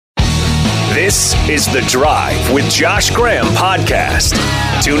This is The Drive with Josh Graham podcast.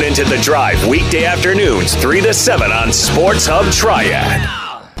 Tune into The Drive weekday afternoons 3 to 7 on Sports Hub Triad.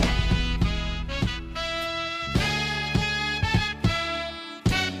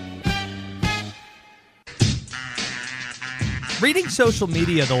 Reading social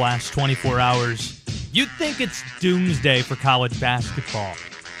media the last 24 hours, you'd think it's doomsday for college basketball.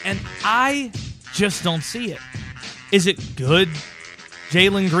 And I just don't see it. Is it good?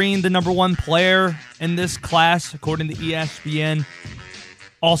 Jalen Green, the number one player in this class, according to ESPN.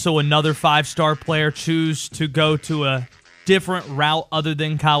 Also another five-star player choose to go to a different route other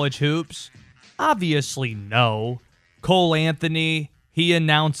than college hoops? Obviously, no. Cole Anthony, he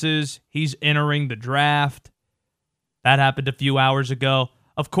announces he's entering the draft. That happened a few hours ago.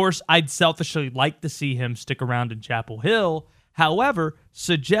 Of course, I'd selfishly like to see him stick around in Chapel Hill. However,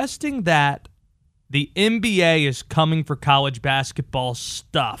 suggesting that the NBA is coming for college basketball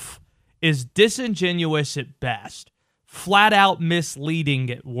stuff is disingenuous at best, flat out misleading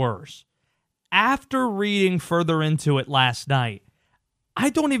at worst. After reading further into it last night, I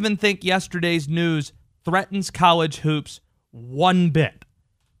don't even think yesterday's news threatens college hoops one bit.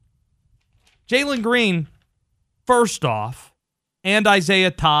 Jalen Green, first off, and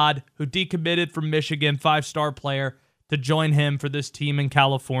Isaiah Todd, who decommitted from Michigan, five-star player, to join him for this team in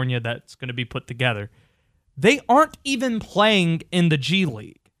California that's going to be put together. They aren't even playing in the G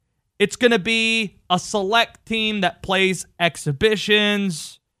League. It's going to be a select team that plays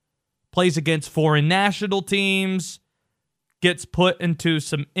exhibitions, plays against foreign national teams, gets put into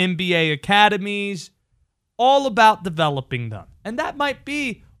some NBA academies, all about developing them. And that might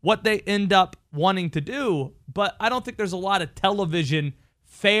be what they end up wanting to do, but I don't think there's a lot of television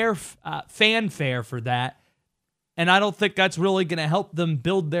fanfare for that. And I don't think that's really going to help them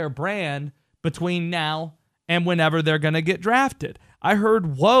build their brand between now and whenever they're going to get drafted. I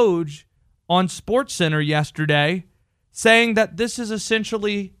heard Woj on SportsCenter yesterday saying that this is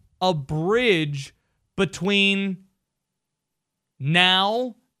essentially a bridge between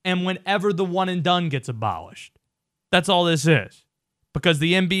now and whenever the one and done gets abolished. That's all this is. Because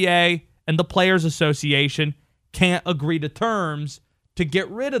the NBA and the Players Association can't agree to terms to get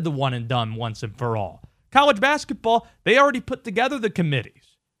rid of the one and done once and for all. College basketball, they already put together the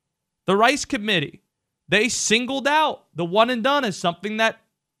committees. The Rice Committee, they singled out the one and done as something that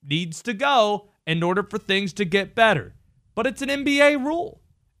needs to go in order for things to get better. But it's an NBA rule.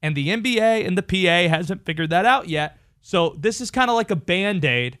 And the NBA and the PA hasn't figured that out yet. So this is kind of like a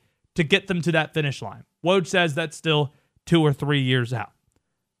Band-Aid to get them to that finish line. Woj says that's still 2 or 3 years out.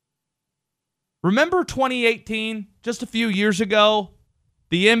 Remember 2018, just a few years ago,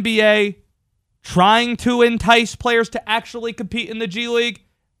 the NBA trying to entice players to actually compete in the G League?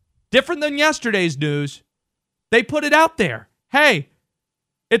 Different than yesterday's news. They put it out there. Hey,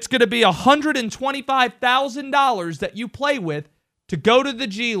 it's going to be $125,000 that you play with to go to the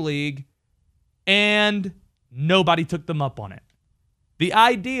G League, and nobody took them up on it. The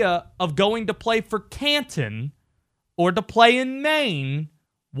idea of going to play for Canton or to play in Maine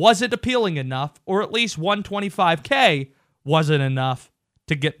wasn't appealing enough, or at least $125K wasn't enough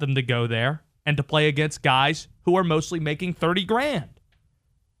to get them to go there and to play against guys who are mostly making $30,000.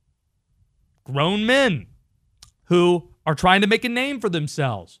 Grown men who are trying to make a name for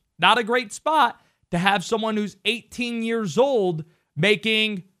themselves. Not a great spot to have someone who's 18 years old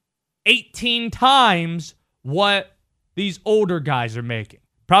making 18 times what these older guys are making.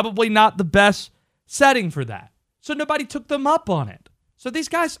 Probably not the best setting for that. So nobody took them up on it. So these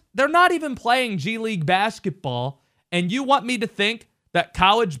guys, they're not even playing G League basketball, and you want me to think that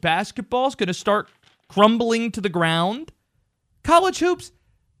college basketball is going to start crumbling to the ground? College hoops,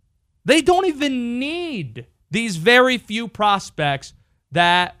 they don't even need these very few prospects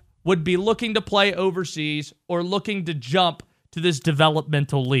that would be looking to play overseas or looking to jump to this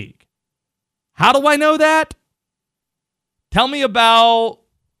developmental league. How do I know that? Tell me about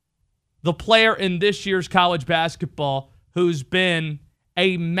the player in this year's college basketball who's been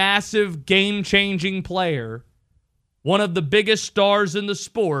a massive game-changing player, one of the biggest stars in the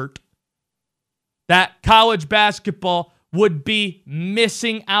sport, that college basketball would be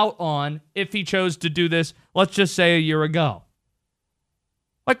missing out on if he chose to do this, let's just say a year ago.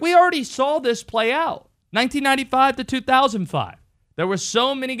 Like, we already saw this play out. 1995 to 2005. There were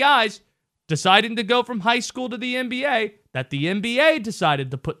so many guys deciding to go from high school to the NBA that the NBA decided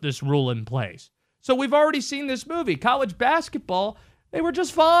to put this rule in place. So we've already seen this movie. College basketball, they were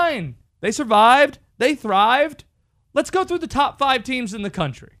just fine. They survived. They thrived. Let's go through the top 5 teams in the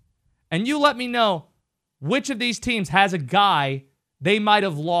country. And you let me know which of these teams has a guy they might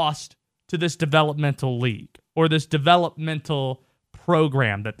have lost to this developmental league or this developmental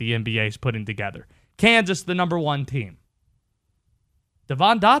program that the NBA is putting together. Kansas, the number 1 team.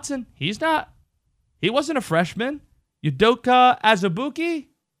 Devon Dotson, he wasn't a freshman. Udoka Azubuike,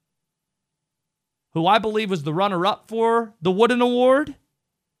 who I believe was the runner-up for the Wooden Award,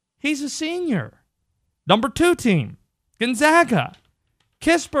 he's a senior. Number 2 team, Gonzaga.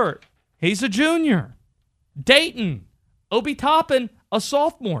 Kispert, he's a junior. Dayton, Obi Toppin, a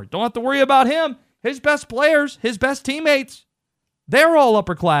sophomore. Don't have to worry about him. His best players, his best teammates, they're all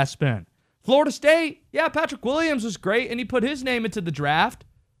upperclassmen. Florida State, yeah, Patrick Williams was great, and he put his name into the draft,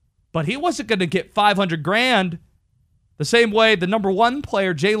 but he wasn't going to get $500,000 the same way the number 1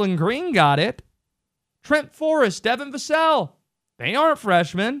 player, Jalen Green, got it. Trent Forrest, Devin Vassell, they aren't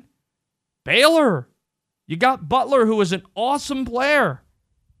freshmen. Baylor, you got Butler, who is an awesome player,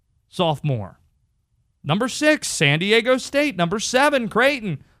 sophomore. Number 6, San Diego State. Number 7,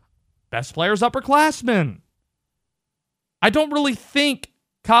 Creighton. Best players, upperclassmen. I don't really think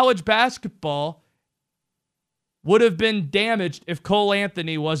college basketball would have been damaged if Cole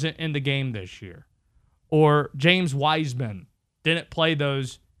Anthony wasn't in the game this year, or James Wiseman didn't play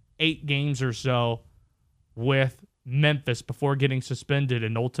those 8 games or so with Memphis before getting suspended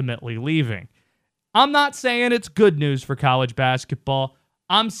and ultimately leaving. I'm not saying it's good news for college basketball.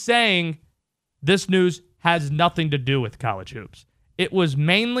 I'm saying this news has nothing to do with college hoops. It was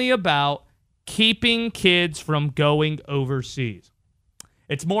mainly about keeping kids from going overseas.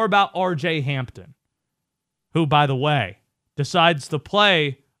 It's more about R.J. Hampton, who, by the way, decides to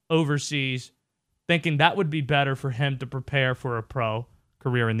play overseas, thinking that would be better for him to prepare for a pro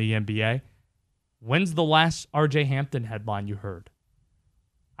career in the NBA. When's the last R.J. Hampton headline you heard?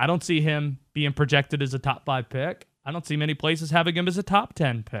 I don't see him being projected as a top 5 pick. I don't see many places having him as a top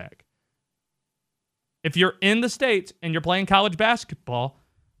 10 pick. If you're in the States and you're playing college basketball,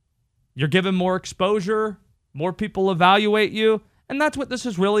 you're given more exposure, more people evaluate you, and that's what this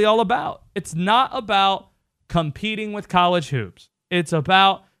is really all about. It's not about competing with college hoops. It's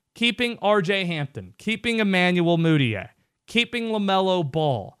about keeping R.J. Hampton, keeping Emmanuel Mudiay, keeping LaMelo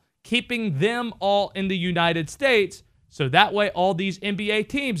Ball, keeping them all in the United States, so that way all these NBA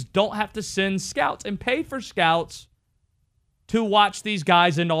teams don't have to send scouts and pay for scouts to watch these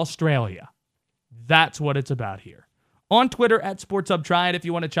guys in Australia. That's what it's about here. On Twitter, at SportsHubTriad, if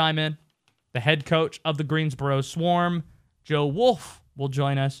you want to chime in. The head coach of the Greensboro Swarm, Joe Wolf, will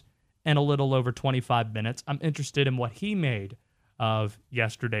join us in a little over 25 minutes. I'm interested in what he made of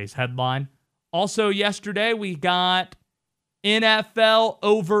yesterday's headline. Also yesterday, we got NFL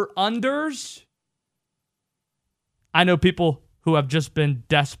over-unders. I know people who have just been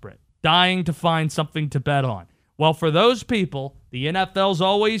desperate, dying to find something to bet on. Well, for those people, the NFL's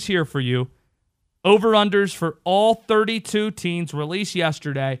always here for you. Over-unders for all 32 teams released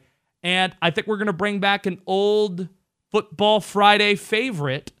yesterday. And I think we're going to bring back an old Football Friday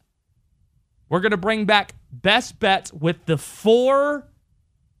favorite. We're going to bring back best bets with the 4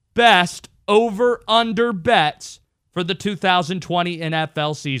 best over-under bets for the 2020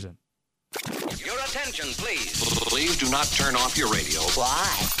 NFL season. Your attention, please. Please do not turn off your radio.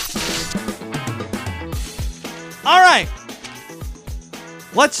 Why? All right.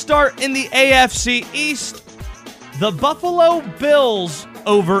 Let's start in the AFC East. The Buffalo Bills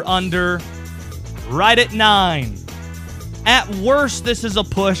over-under right at 9. At worst, this is a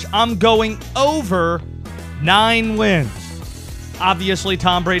push. I'm going over 9 wins. Obviously,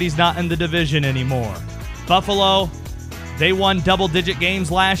 Tom Brady's not in the division anymore. Buffalo, they won double-digit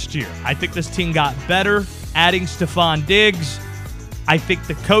games last year. I think this team got better, adding Stephon Diggs. I think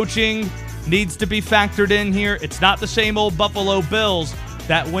the coaching needs to be factored in here. It's not the same old Buffalo Bills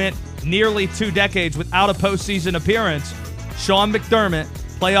that went nearly 2 decades without a postseason appearance. Sean McDermott,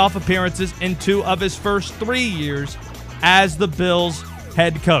 playoff appearances in 2 of his first 3 years as the Bills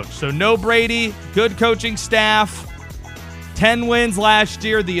head coach. So no Brady, good coaching staff, 10 wins last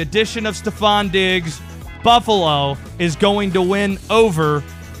year, the addition of Stephon Diggs. Buffalo is going to win over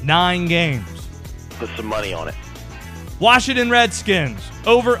 9 games. Put some money on it. Washington Redskins,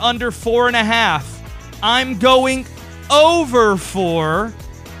 over under 4.5. I'm going over 4.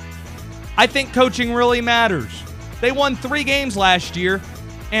 I think coaching really matters. They won 3 games last year,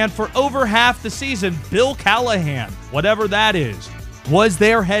 and for over half the season, Bill Callahan, whatever that is, was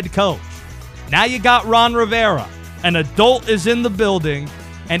their head coach. Now you got Ron Rivera. An adult is in the building,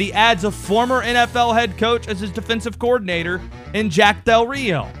 and he adds a former NFL head coach as his defensive coordinator in Jack Del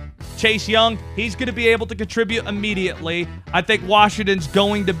Rio. Chase Young, he's going to be able to contribute immediately. I think Washington's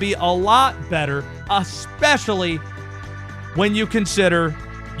going to be a lot better, especially when you consider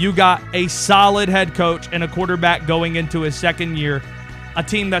you got a solid head coach and a quarterback going into his second year, a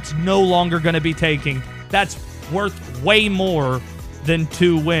team that's no longer going to be taking. That's worth way more than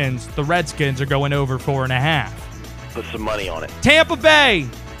 2 wins. The Redskins are going over 4.5. Put some money on it. Tampa Bay,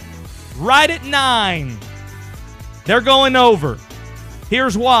 right at 9. They're going over.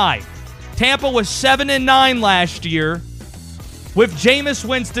 Here's why. Tampa was 7-9 last year with Jameis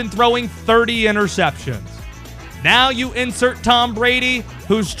Winston throwing 30 interceptions. Now you insert Tom Brady,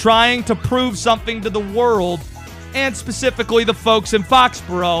 who's trying to prove something to the world, and specifically the folks in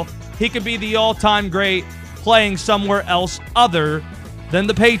Foxborough. He could be the all-time great playing somewhere else other than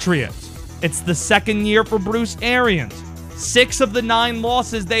the Patriots. It's the second year for Bruce Arians. 6 of the 9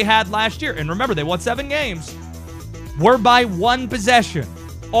 losses they had last year, and remember, they won 7 games, were by 1 possession.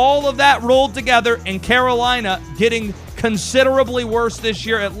 All of that rolled together, and Carolina getting considerably worse this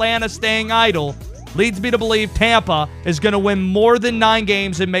year, Atlanta staying idle, leads me to believe Tampa is going to win more than 9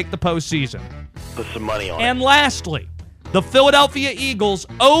 games and make the postseason. Put some money on it. And lastly, the Philadelphia Eagles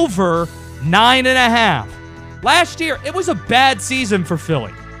over 9.5. Last year, it was a bad season for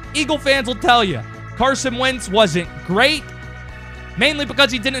Philly. Eagle fans will tell you, Carson Wentz wasn't great, mainly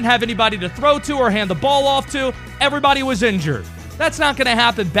because he didn't have anybody to throw to or hand the ball off to. Everybody was injured. That's not going to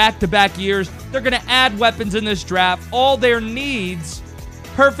happen back-to-back years. They're going to add weapons in this draft. All their needs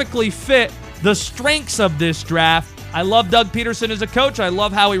perfectly fit the strengths of this draft. I love Doug Peterson as a coach. I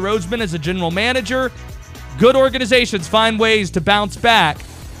love Howie Roseman as a general manager. Good organizations find ways to bounce back.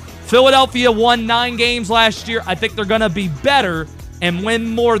 Philadelphia won 9 games last year. I think they're going to be better and win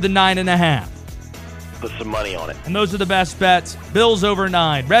more than 9.5. Put some money on it. And those are the best bets. Bills over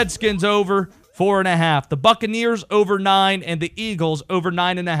 9. Redskins over 4.5. The Buccaneers over 9. And the Eagles over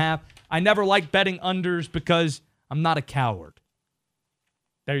 9.5. I never like betting unders because I'm not a coward.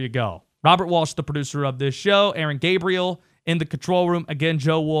 There you go. Robert Walsh, the producer of this show. Aaron Gabriel in the control room. Again,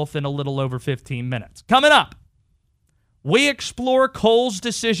 Joe Wolf in a little over 15 minutes. Coming up, we explore Cole's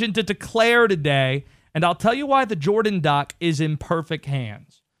decision to declare today, and I'll tell you why the Jordan doc is in perfect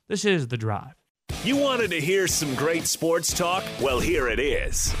hands. This is The Drive. You wanted to hear some great sports talk? Well, here it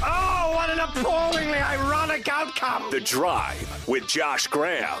is. Oh, what an appallingly ironic outcome. The Drive with Josh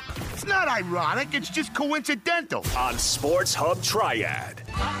Graham It's not ironic, it's just coincidental. on Sports Hub Triad.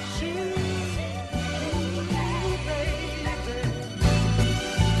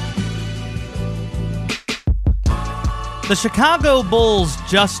 The Chicago Bulls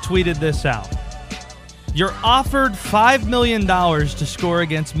just tweeted this out. You're offered $5 million to score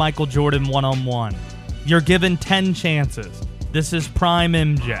against Michael Jordan one-on-one. You're given 10 chances. This is prime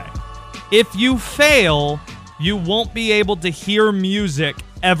MJ. If you fail, you won't be able to hear music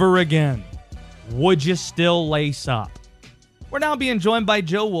ever again. Would you still lace up? We're now being joined by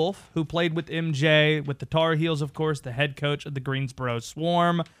Joe Wolf, who played with MJ, with the Tar Heels, of course, the head coach of the Greensboro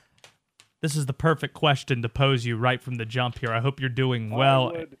Swarm. This is the perfect question to pose you right from the jump here. I hope you're doing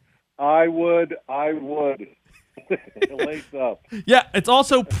well. I would. Lace up. Yeah, it's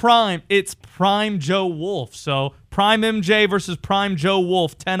also prime. It's prime Joe Wolf. So prime MJ versus prime Joe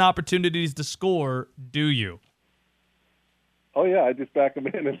Wolf. 10 opportunities to score. Do you? Oh, yeah, I just back him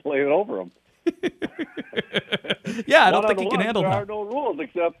in and lay it over him. Yeah, I don't think he can handle there that. There are no rules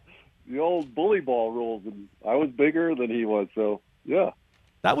except the old bully ball rules, and I was bigger than he was, so, yeah.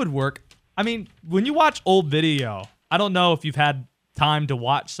 That would work. I mean, when you watch old video, I don't know if you've had time to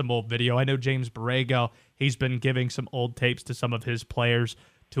watch some old video. I know James Borrego, he's been giving some old tapes to some of his players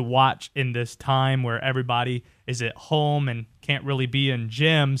to watch in this time where everybody is at home and can't really be in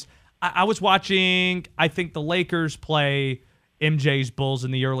gyms. I was watching, I think, the Lakers play MJ's Bulls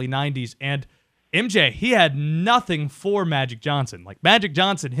in the early 90s, and MJ, he had nothing for Magic Johnson. Like, Magic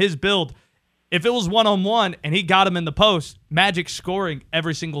Johnson, his build, if it was one-on-one and he got him in the post, Magic scoring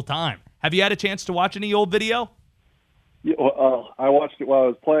every single time. Have you had a chance to watch any old video? Yeah, well, I watched it while I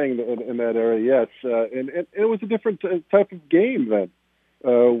was playing in that area, yes. And it was a different type of game then.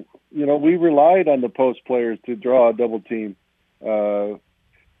 We relied on the post players to draw a double team. I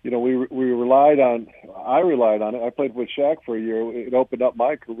relied on it. I played with Shaq for a year. It opened up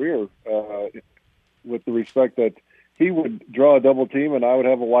my career with the respect that he would draw a double team and I would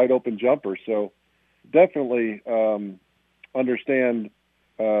have a wide open jumper. So definitely understand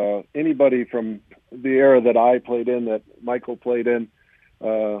anybody from the era that I played in, that Michael played in,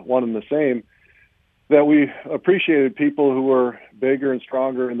 one and the same, that we appreciated people who were bigger and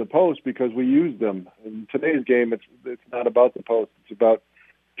stronger in the post because we used them. In today's game, it's not about the post. It's about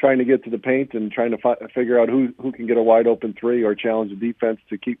trying to get to the paint and trying to figure out who can get a wide open three or challenge the defense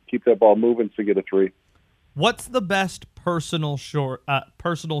to keep that ball moving to get a three. What's the best personal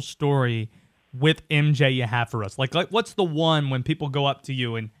story with MJ you have for us? Like what's the one when people go up to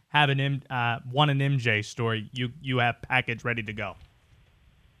you and have want an MJ story you have packaged ready to go?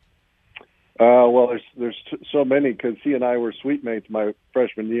 Well, there's so many because he and I were suite mates my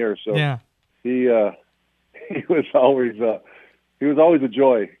freshman year. So Yeah. he was always a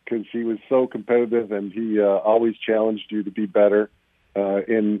joy because he was so competitive and he always challenged you to be better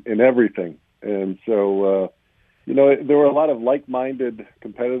in everything. And so there were a lot of like-minded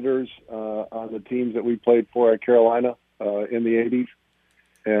competitors on the teams that we played for at Carolina in the 80s.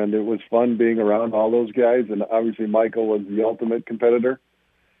 And it was fun being around all those guys. And obviously Michael was the ultimate competitor.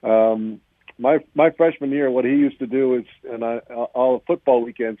 My freshman year, what he used to do is, all the football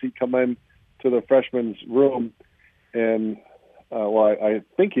weekends, he'd come in to the freshman's room, and I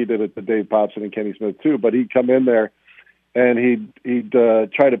think he did it to Dave Popson and Kenny Smith too. But he'd come in there, and he'd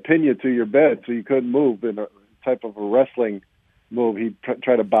try to pin you to your bed so you couldn't move in a type of a wrestling move. He'd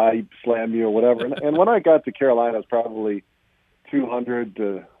try to body slam you or whatever. And when I got to Carolina, I was probably 200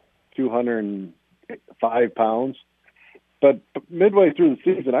 to 205 pounds. But midway through the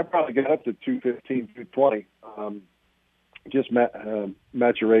season, I probably got up to 215, 220. Just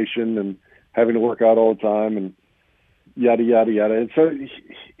maturation and having to work out all the time and yada, yada, yada. And so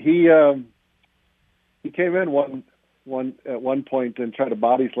he came in at one point and tried to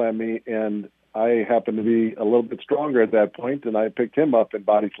body slam me, and I happened to be a little bit stronger at that point, and I picked him up and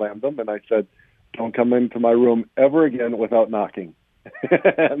body slammed him, and I said, "Don't come into my room ever again without knocking."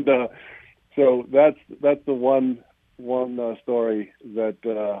 And so that's the one story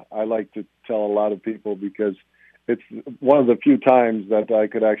that I like to tell a lot of people, because it's one of the few times that I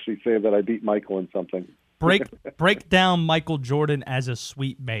could actually say that I beat Michael in something. Break down Michael Jordan as a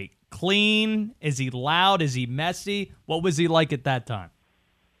suite mate. Clean? Is he loud? Is he messy? What was he like at that time?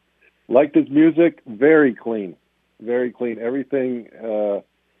 Liked his music. Very clean. Very clean. Everything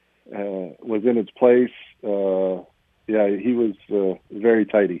was in its place. He was very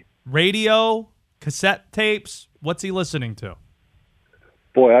tidy. Radio, cassette tapes. What's he listening to?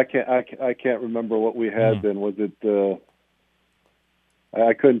 Boy, I can't remember what we had then. Was it?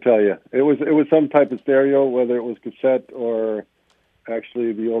 I couldn't tell you. It was some type of stereo, whether it was cassette or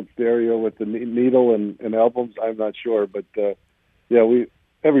actually the old stereo with the needle and albums. I'm not sure, but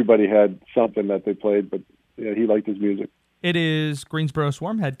everybody had something that they played. But he liked his music. It is Greensboro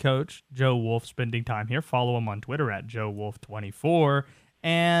Swarm head coach Joe Wolf spending time here. Follow him on Twitter at JoeWolf24.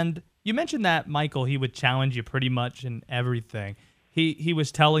 And you mentioned that, Michael, he would challenge you pretty much in everything. He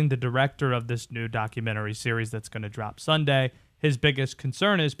was telling the director of this new documentary series that's going to drop Sunday, his biggest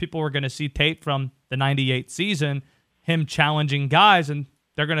concern is people are going to see tape from the 98 season, him challenging guys, and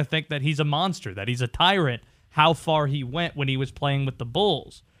they're going to think that he's a monster, that he's a tyrant, how far he went when he was playing with the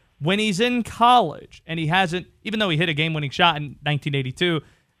Bulls. When he's in college, and he hasn't, even though he hit a game-winning shot in 1982,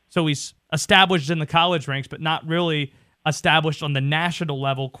 so he's established in the college ranks, but not really established on the national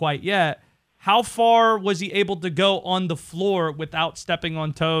level quite yet. How far was he able to go on the floor without stepping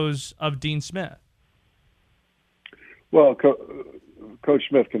on toes of Dean Smith? Well, Coach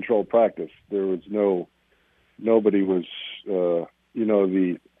Smith controlled practice. There was nobody was, the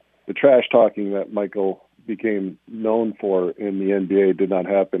trash talking that Michael became known for in the NBA did not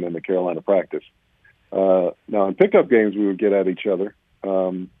happen in the Carolina practice. Now, in pickup games, we would get at each other,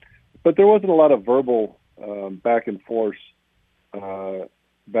 but there wasn't a lot of verbal back and forth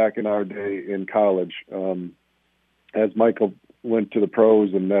back in our day in college. As Michael went to the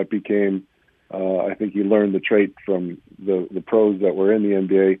pros, and that became, I think he learned the trait from the pros that were in the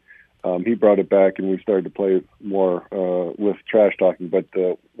NBA. He brought it back, and we started to play more with trash talking. But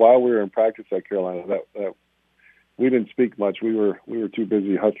while we were in practice at Carolina, that we didn't speak much. We were too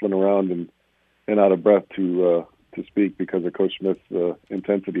busy hustling around and out of breath to speak because of Coach Smith's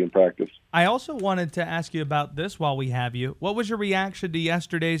intensity in practice. I also wanted to ask you about this while we have you. What was your reaction to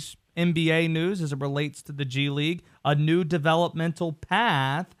yesterday's NBA news as it relates to the G League, a new developmental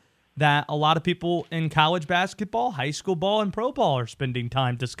path that a lot of people in college basketball, high school ball, and pro ball are spending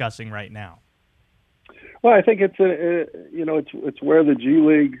time discussing right now? Well, I think it's it's where the G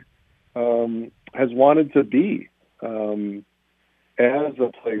League has wanted to be as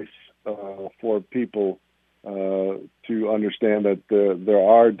a place for people to understand that there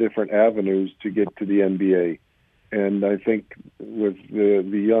are different avenues to get to the NBA. And I think with the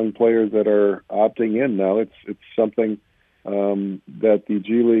young players that are opting in now, it's something that the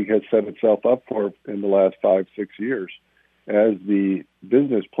G League has set itself up for in the last 5-6 years as the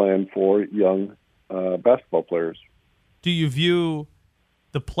business plan for young basketball players. Do you view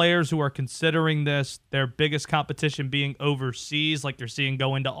the players who are considering this, their biggest competition being overseas, like you're seeing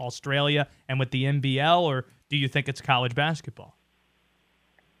go into Australia and with the NBL, or do you think it's college basketball?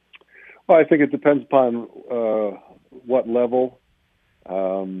 Well, I think it depends upon what level,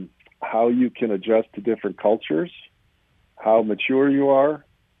 how you can adjust to different cultures, how mature you are,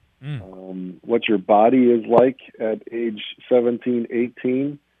 what your body is like at age 17,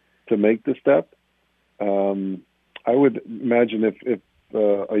 18 to make the step. I would imagine if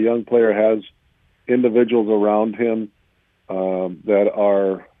a young player has individuals around him that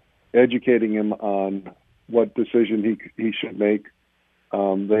are educating him on what decision he should make,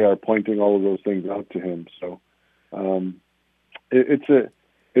 they are pointing all of those things out to him. So it's a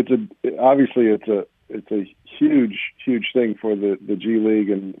huge thing for the G League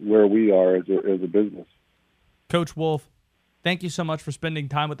and where we are as a business. Coach Wolf, thank you so much for spending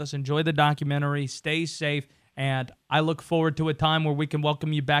time with us. Enjoy the documentary. Stay safe. And I look forward to a time where we can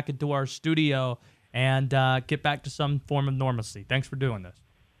welcome you back into our studio and get back to some form of normalcy. Thanks for doing this.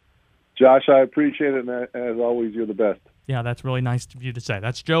 Josh, I appreciate it, and as always, you're the best. Yeah, that's really nice of you to say.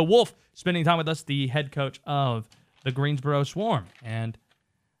 That's Joe Wolf spending time with us, the head coach of the Greensboro Swarm, and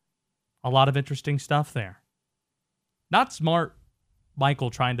a lot of interesting stuff there. Not smart, Michael,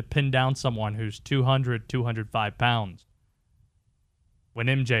 trying to pin down someone who's 200, 205 pounds when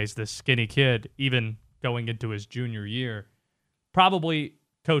MJ's this skinny kid, even going into his junior year. Probably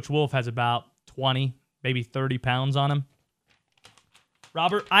Coach Wolf has about 20, maybe 30 pounds on him.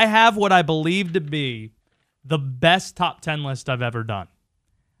 Robert, I have what I believe to be the best top 10 list I've ever done.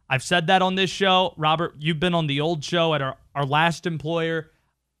 I've said that on this show. Robert, you've been on the old show at our last employer.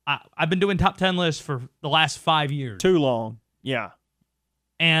 I've been doing top 10 lists for the last 5 years. Too long. Yeah.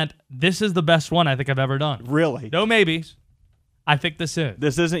 And this is the best one I think I've ever done. Really? No maybes. I think this is.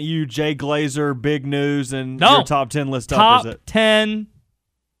 This isn't you, Jay Glazer, big news, and no. Your top 10 list top up, is it? Top 10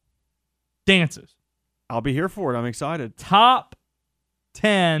 dances. I'll be here for it. I'm excited. Top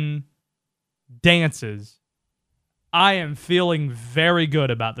 10 dances. I am feeling very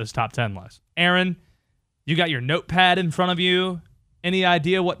good about this top 10 list. Aaron, you got your notepad in front of you. Any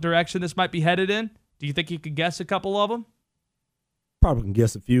idea what direction this might be headed in? Do you think you could guess a couple of them? Probably can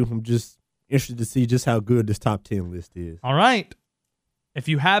guess a few. I'm just interested to see just how good this top 10 list is. All right. If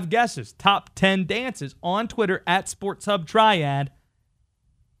you have guesses, top 10 dances on Twitter at Sports Hub Triad.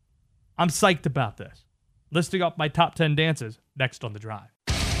 I'm psyched about this. Listing up my top 10 dances next on The Drive.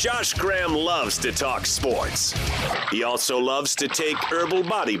 Josh Graham loves to talk sports. He also loves to take herbal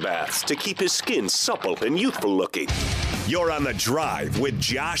body baths to keep his skin supple and youthful looking. You're on The Drive with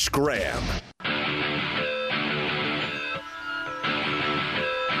Josh Graham.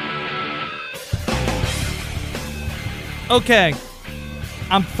 Okay,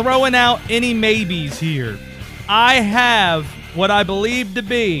 I'm throwing out any maybes here. I have what I believe to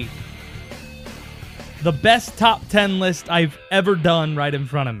be the best top 10 list I've ever done right in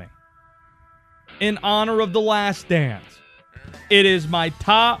front of me. In honor of The Last Dance, it is my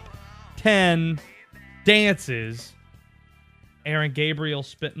top 10 dances. Aaron Gabriel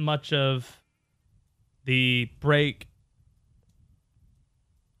spent much of the break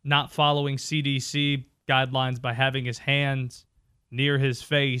not following CDC guidelines by having his hands near his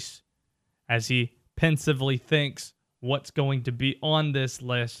face as he pensively thinks what's going to be on this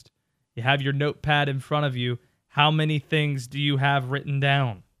list. You have your notepad in front of you. How many things do you have written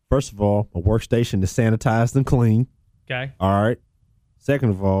down? First of all, my workstation is sanitized and clean. Okay. All right. Second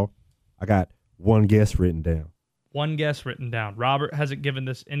of all, I got one guess written down. One guess written down. Robert hasn't given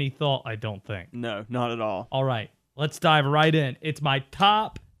this any thought, I don't think. No, not at all. All right. Let's dive right in. It's my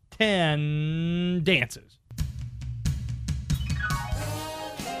top 10 dances.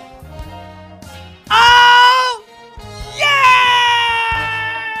 Oh! Yeah!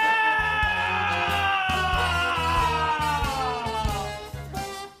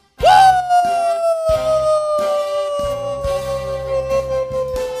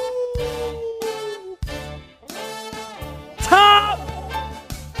 Top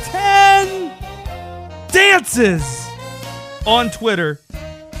 10 dances on Twitter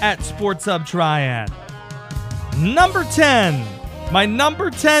at Sports Hub Triad. Number 10, my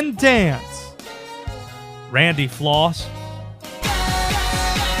number 10 dance. Randy Floss.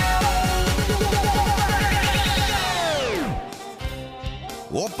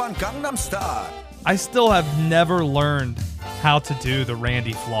 Open Gangnam Style. I still have never learned how to do the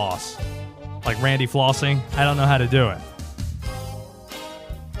Randy Floss. Like Randy flossing. I don't know how to do it.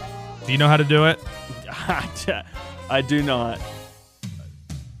 Do you know how to do it? I do not.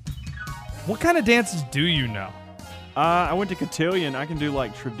 What kind of dances do you know? I went to cotillion. I can do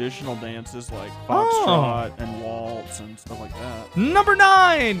like traditional dances like foxtrot and waltz and stuff like that. Number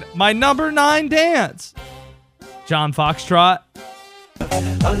 9, my number 9 dance. John Foxtrot.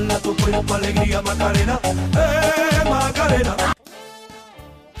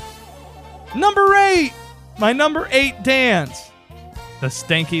 Number 8, my number 8 dance. The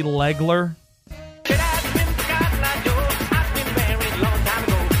Stanky Legler.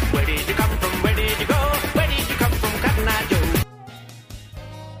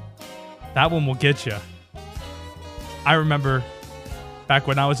 That one will get you. I remember back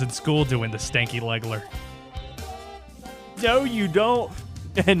when I was in school doing the stanky legler. No, you don't.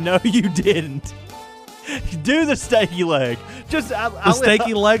 And no, you didn't. Do the stanky leg. Just the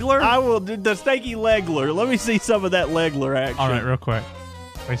stanky legler? I will do the stanky legler. Let me see some of that legler action. All right, real quick.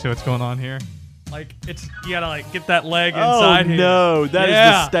 Let me see what's going on here. Like, you gotta, like, get that leg inside here. Oh, no. That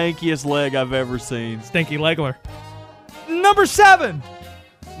is the stankiest leg I've ever seen. Stanky legler. Number 7.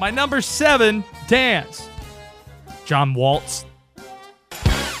 My number 7 dance. John Waltz. It's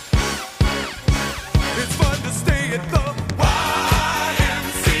fun to stay at the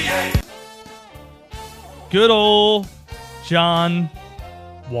YMCA. Good old John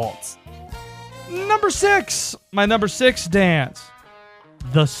Waltz. Number 6. My number 6 dance.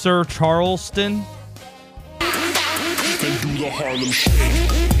 The Sir Charleston.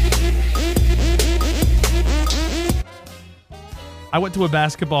 I went to a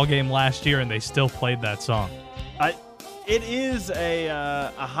basketball game last year and they still played that song. It is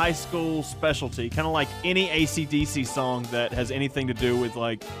a high school specialty, kind of like any AC/DC song that has anything to do with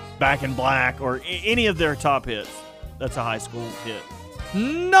like Back in Black or any of their top hits. That's a high school hit.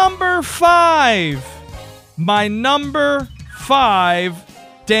 Number 5. My number 5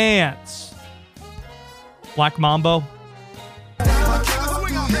 dance. Black Mambo.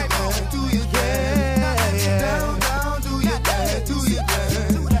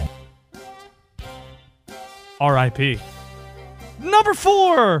 R.I.P. Number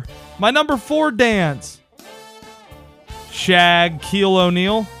 4. My number 4 dance. Shag Keel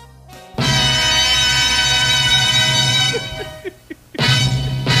O'Neal.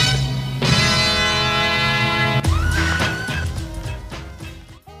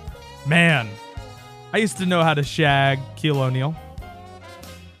 Man, I used to know how to shag Keel O'Neal.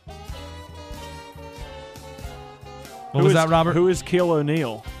 What was that, Robert? Who is Keel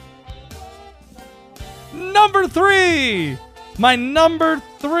O'Neal? Number 3. My number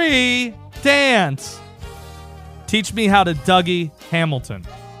 3 dance. Teach me how to Dougie Hamilton.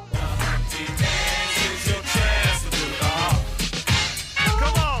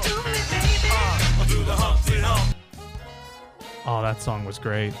 Oh, that song was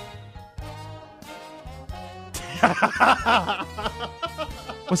great.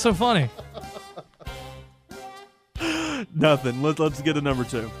 What's so funny? Nothing. Let's get a number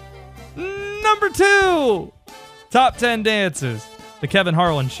 2. Number 2. Top 10 dances. The Kevin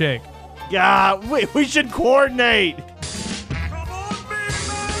Harlan Shake. Yeah, we should coordinate.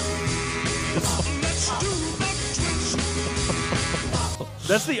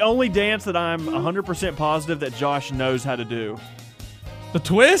 That's the only dance that I'm 100% positive that Josh knows how to do. The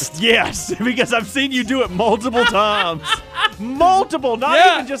twist? Yes, because I've seen you do it multiple times. Multiple, not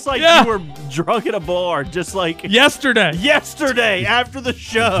even just like you were drunk at a bar, just like yesterday after the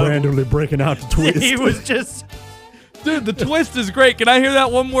show. Randomly breaking out the twist. He was just... Dude, the twist is great. Can I hear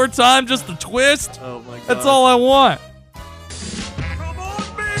that one more time? Just the twist? Oh my God. That's all I want.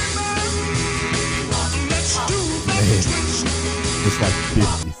 It's like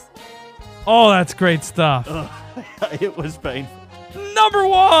 50s. Oh, that's great stuff. It was painful. Number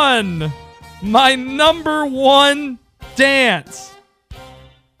 1. My number 1 dance.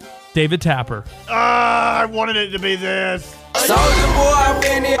 David Tapper. I wanted it to be this. Soldier boy, I'm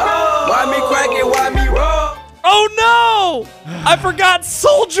in it. Why me crack it? Why me roll? Oh no! I forgot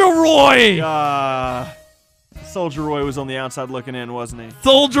Soldier Roy. Soldier Roy was on the outside looking in, wasn't he?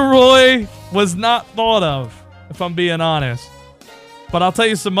 Soldier Roy was not thought of, if I'm being honest. But I'll tell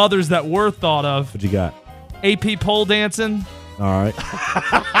you some others that were thought of. What you got? AP pole dancing. All right.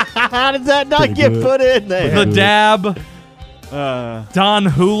 How did that not get put in there? The dab. Don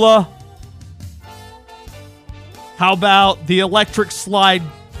Hula. How about the electric slide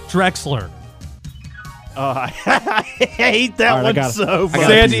Drexler? I hate that one so much.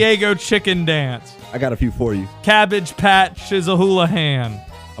 San Diego chicken dance. I got a few for you. Cabbage Patch is a Houlihan.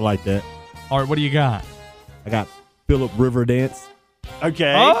 I like that. All right, what do you got? I got Philip River Dance.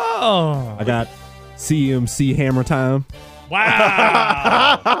 Okay. Oh. I got CMC Hammer Time. Wow.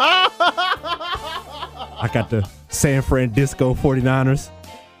 I got the San Francisco 49ers.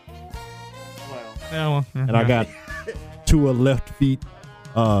 Wow. And I got Tua Left Feet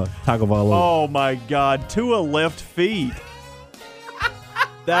Tagovailoa. Oh my God, Tua Left Feet.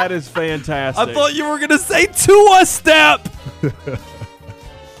 That is fantastic. I thought you were going to say Tua Step.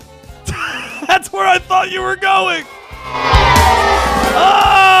 That's where I thought you were going.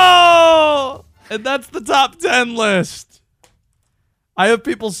 Oh! And that's the top 10 list. I have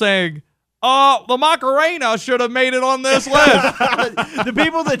people saying, oh, the Macarena should have made it on this list. The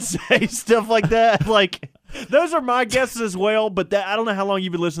people that say stuff like that, like, Those are my guesses as well, but I don't know how long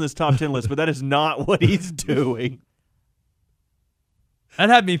you've been listening to this top 10 list, but that is not what he's doing. That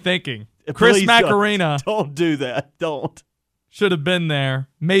had me thinking. Chris Please Macarena. Don't do that. Don't. Should have been there.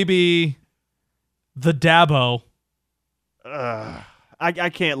 Maybe the Dabo. I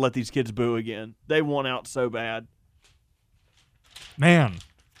can't let these kids boo again. They won out so bad. Man.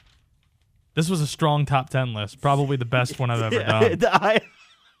 This was a strong top 10 list. Probably the best one I've ever done.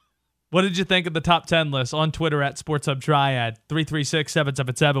 What did you think of the top 10 list? On Twitter at SportsHubTriad,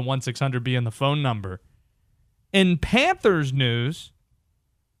 336-777-1600 being the phone number. In Panthers news,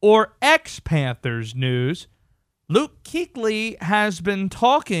 or ex-Panthers news, Luke Kuechly has been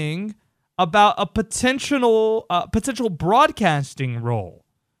talking about a potential broadcasting role,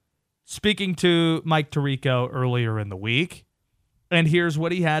 speaking to Mike Tirico earlier in the week. And here's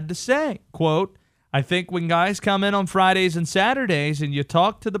what he had to say. Quote, I think when guys come in on Fridays and Saturdays and you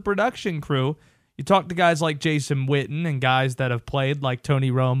talk to the production crew, you talk to guys like Jason Witten and guys that have played like Tony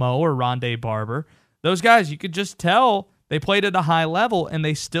Romo or Rondé Barber, those guys, you could just tell they played at a high level and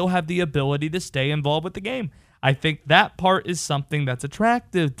they still have the ability to stay involved with the game. I think that part is something that's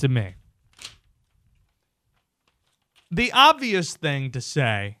attractive to me. The obvious thing to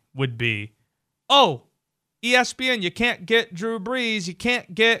say would be, oh, ESPN, you can't get Drew Brees, you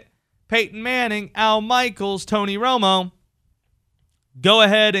can't get Peyton Manning, Al Michaels, Tony Romo. Go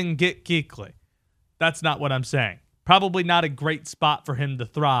ahead and get Kuechly. That's not what I'm saying. Probably not a great spot for him to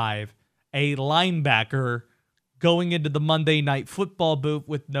thrive. A linebacker going into the Monday Night Football booth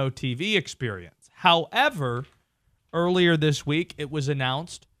with no TV experience. However, earlier this week, it was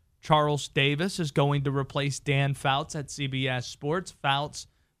announced Charles Davis is going to replace Dan Fouts at CBS Sports. Fouts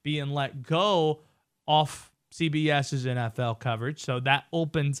being let go off CBS's NFL coverage. So that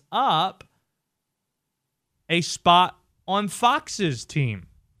opens up a spot on Fox's team.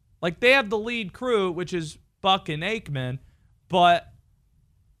 Like, they have the lead crew, which is Buck and Aikman, but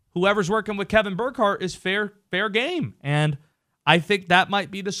whoever's working with Kevin Burkhardt is fair game. And I think that might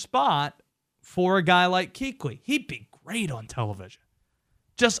be the spot for a guy like Kuechly. He'd be great on television.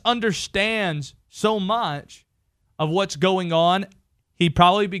 Just understands so much of what's going on. He'd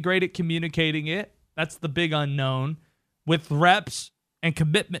probably be great at communicating it. That's the big unknown. With reps and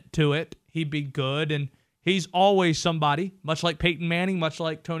commitment to it, he'd be good. And he's always somebody, much like Peyton Manning, much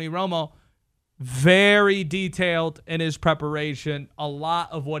like Tony Romo, very detailed in his preparation. A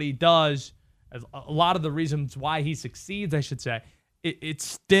lot of what he does, a lot of the reasons why he succeeds, I should say, it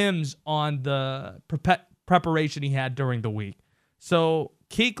stems on the preparation he had during the week. So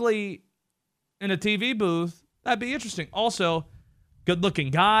Kuechly in a TV booth, that'd be interesting. Also, good-looking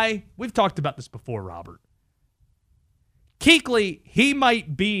guy. We've talked about this before, Robert. Kuechly, he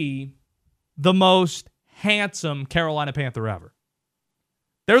might be the most handsome Carolina Panther ever.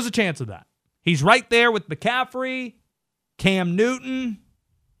 There's a chance of that. He's right there with McCaffrey, Cam Newton.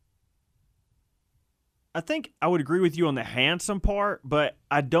 I think I would agree with you on the handsome part, but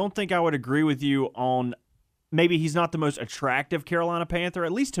I don't think I would agree with you on maybe he's not the most attractive Carolina Panther,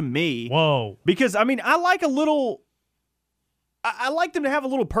 at least to me. Whoa. Because, I mean, I like them to have a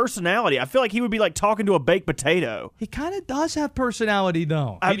little personality. I feel like he would be like talking to a baked potato. He kind of does have personality,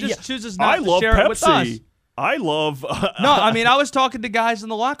 though. He just chooses not to love share Pepsi. it with us. I love... No, I mean, I was talking to guys in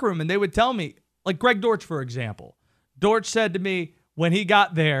the locker room, and they would tell me, like Greg Dortch, for example. Dortch said to me when he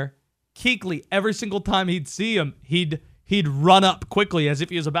got there, Kuechly, every single time he'd see him, he'd run up quickly as if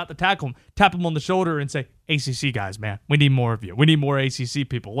he was about to tackle him, tap him on the shoulder and say, ACC guys, man, we need more of you. We need more ACC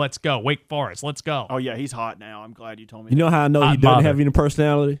people. Let's go. Wake Forest, let's go. Oh, yeah, he's hot now. I'm glad you told me You know how I know he doesn't have any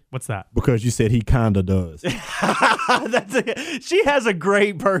personality? What's that? Because you said he kind of does. She has a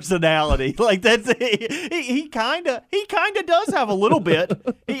great personality. Like, that's he kind of does have a little bit.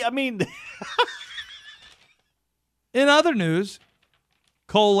 In other news,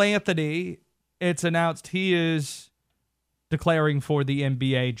 Cole Anthony, it's announced he is declaring for the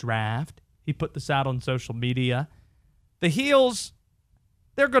NBA draft. He put this out on social media. The Heels,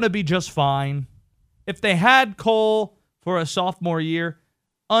 they're going to be just fine. If they had Cole for a sophomore year,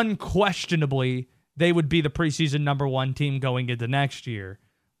 unquestionably, they would be the preseason number one team going into next year.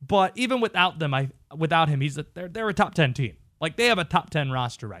 But even without him, they're a top 10 team. Like, they have a top 10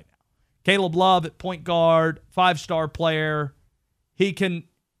 roster right now. Caleb Love at point guard, 5-star player. He can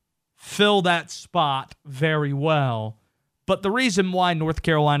fill that spot very well. But the reason why North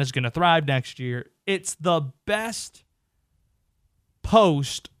Carolina is going to thrive next year, it's the best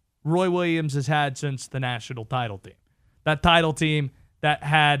post Roy Williams has had since the national title team. That title team that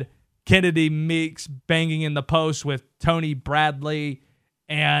had Kennedy Meeks banging in the post with Tony Bradley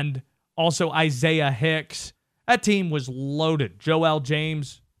and also Isaiah Hicks. That team was loaded. Joel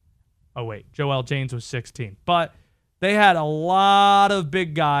James, Oh, wait. Joel James was 16. But they had a lot of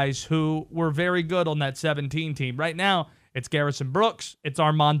big guys who were very good on that 17 team. Right now, it's Garrison Brooks. It's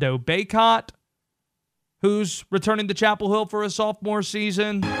Armando Bacot, who's returning to Chapel Hill for a sophomore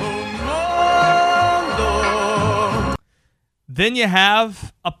season. Then you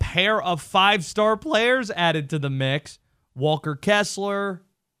have a pair of 5-star players added to the mix. Walker Kessler,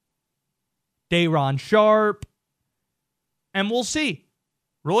 Dayron Sharp, and we'll see.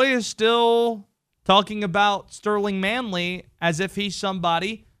 Roy is still talking about Sterling Manley as if he's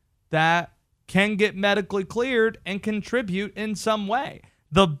somebody that can get medically cleared and contribute in some way.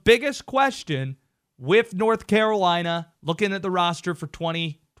 The biggest question with North Carolina, looking at the roster for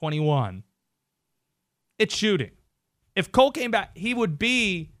 2021, it's shooting. If Cole came back, he would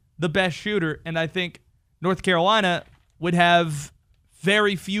be the best shooter, and I think North Carolina would have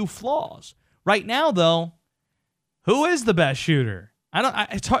very few flaws. Right now, though, who is the best shooter?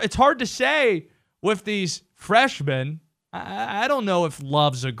 It's hard to say with these freshmen. I don't know if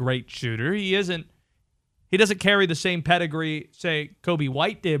Love's a great shooter. He doesn't carry the same pedigree, say, Kobe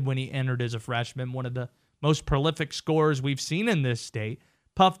White did when he entered as a freshman, one of the most prolific scorers we've seen in this state.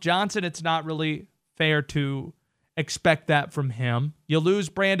 Puff Johnson, it's not really fair to expect that from him. You lose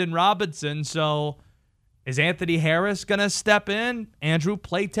Brandon Robinson, so is Anthony Harris going to step in? Andrew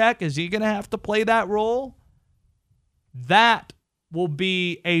Platek, is he going to have to play that role? That will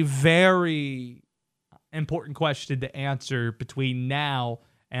be a very important question to answer between now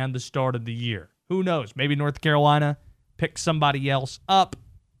and the start of the year. Who knows? Maybe North Carolina picks somebody else up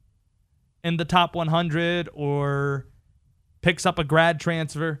in the top 100 or picks up a grad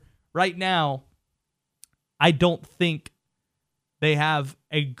transfer. Right now, I don't think they have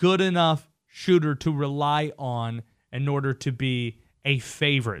a good enough shooter to rely on in order to be a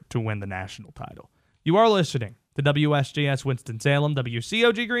favorite to win the national title. You are listening to WSJS Winston-Salem,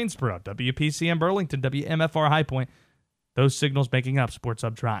 WCOG Greensboro, WPCM Burlington, WMFR High Point. Those signals making up Sports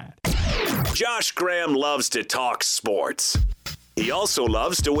Hub Triad. Josh Graham loves to talk sports. He also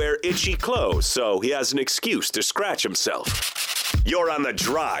loves to wear itchy clothes, so he has an excuse to scratch himself. You're on The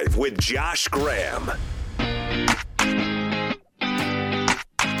Drive with Josh Graham.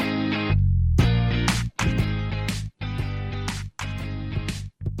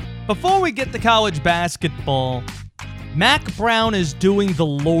 Before we get to college basketball, Mack Brown is doing the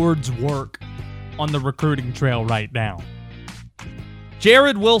Lord's work on the recruiting trail right now.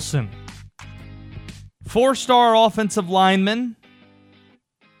 Jared Wilson, 4-star offensive lineman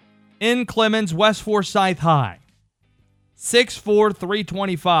in Clemens, West Four-Syth High. 6'4",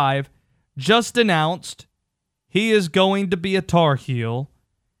 325, just announced he is going to be a Tar Heel.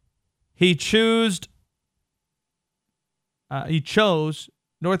 He chose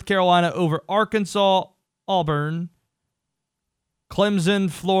North Carolina over Arkansas, Auburn, Clemson,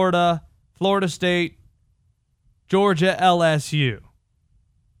 Florida, Florida State, Georgia, LSU.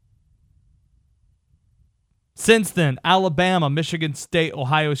 Since then, Alabama, Michigan State,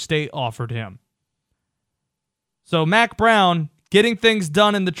 Ohio State offered him. So Mack Brown getting things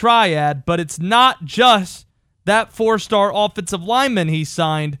done in the triad, but it's not just that 4-star offensive lineman he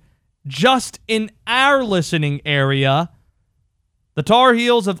signed just in our listening area. The Tar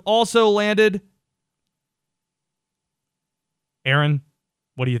Heels have also landed. Aaron,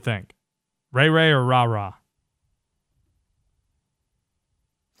 what do you think? Ray Ray or Rah Rah?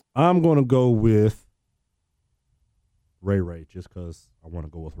 I'm going to go with Ray Ray just because I want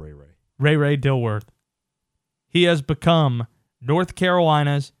to go with Ray Ray. Ray Ray Dilworth. He has become North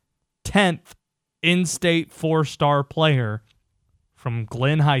Carolina's 10th in-state 4-star player from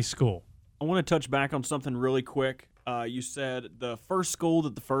Glenn High School. I want to touch back on something really quick. You said the first school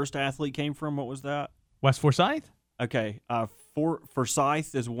that the first athlete came from, what was that? West Four-Syth? Okay.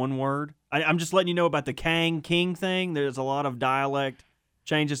 Four-Syth is one word. I'm just letting you know about the King thing. There's a lot of dialect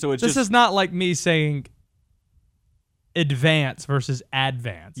changes, so this is not like me saying advance versus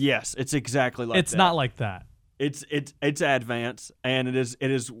advance. Yes, it's exactly like that. It's not like that. It's advance, and it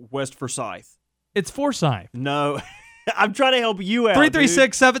is West Four-Syth. It's Four-Syth. No, I'm trying to help you out.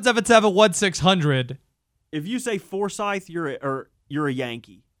 336-777-1600. If you say Four-Syth, you're a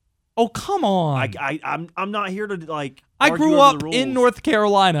Yankee. Oh, come on. I'm not here to like. I grew up in North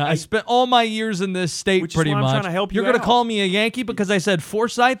Carolina. I spent all my years in this state pretty much. I'm trying to help you. You're going to call me a Yankee because I said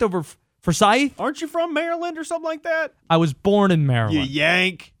Four-Syth over Forsyth? Aren't you from Maryland or something like that? I was born in Maryland. You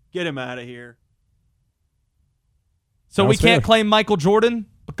yank. Get him out of here. So we can't claim Michael Jordan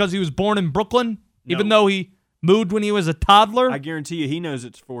because he was born in Brooklyn, even though he moved when he was a toddler? I guarantee you he knows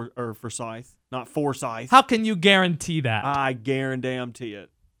it's Forsyth, not Forsyth. How can you guarantee that? I guarantee it.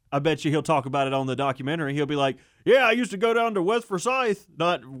 I bet you he'll talk about it on the documentary. He'll be like, yeah, I used to go down to West Four-Syth,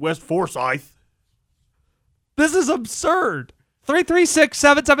 not West Four-Syth. This is absurd.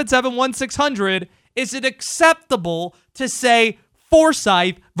 336-777-1600. Is it acceptable to say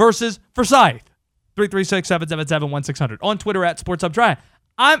Four-Syth versus Fur-Syth? 336-777-1600. On Twitter at SportsUpDry.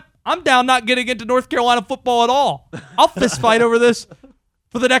 I'm down not getting into North Carolina football at all. I'll fist fight over this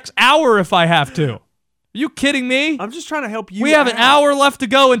for the next hour if I have to. Are you kidding me? I'm just trying to help you. We have an hour left to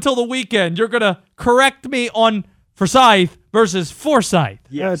go until the weekend. You're going to correct me on Fur-Syth versus Four-Syth.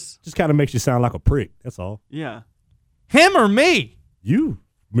 Yes. Just kind of makes you sound like a prick. That's all. Yeah. Him or me? You,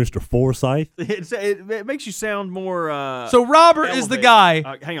 Mr. Four-Syth. It makes you sound more. So Robert elevated. is the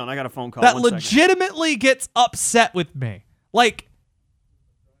guy hang on, I got a phone call. that 1 second. legitimately gets upset with me. Like,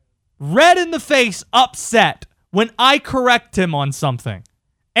 red in the face upset when I correct him on something.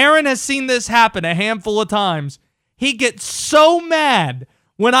 Aaron has seen this happen a handful of times. He gets so mad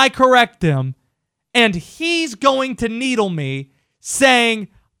when I correct him, and he's going to needle me saying,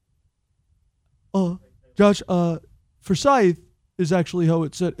 Josh, Fur-Syth is actually how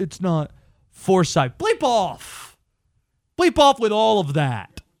it's said. It's not Four-Syth. Bleep off. Bleep off with all of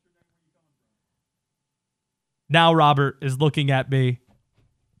that. Now Robert is looking at me,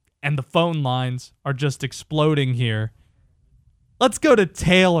 and the phone lines are just exploding here. Let's go to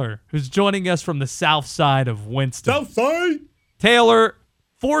Taylor, who's joining us from the south side of Winston. South side? Taylor,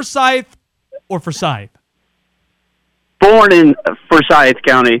 Four-Syth or Fur-Syth? Born in Forsyth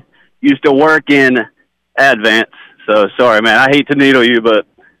County, used to work in Advance. So, sorry, man. I hate to needle you, but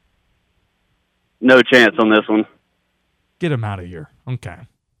no chance on this one. Get him out of here. Okay.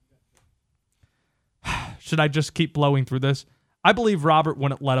 Should I just keep blowing through this? I believe Robert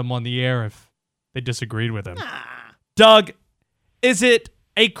wouldn't let him on the air if they disagreed with him. Doug, is it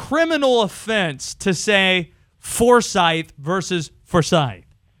a criminal offense to say Four-Syth versus Fur-Syth?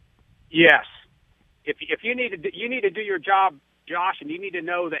 Yes. If you need to do your job, Josh, and you need to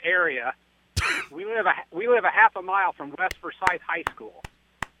know the area. we live a half a mile from West Forsyth High School,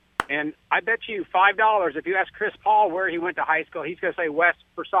 and I bet you $5 if you ask Chris Paul where he went to high school, he's going to say West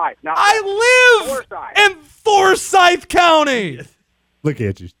Forsyth. Not I live Four-Syth. in Forsyth County. Look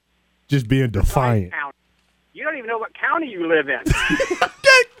at you, just being defiant. You don't even know what county you live in.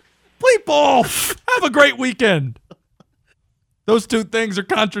 Bleep off. Have a great weekend. Those two things are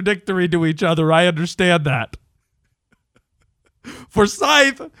contradictory to each other. I understand that.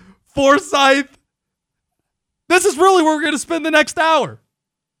 Four-Syth. This is really where we're going to spend the next hour,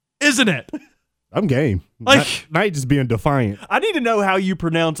 isn't it? I'm game. Not just being defiant. I need to know how you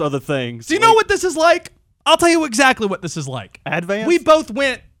pronounce other things. Do you know what this is like? I'll tell you exactly what this is like. Advance? We both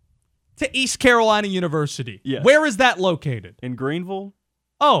went to East Carolina University. Yes. Where is that located? In Greenville?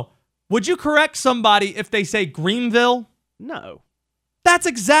 Oh, would you correct somebody if they say Greenville? No. That's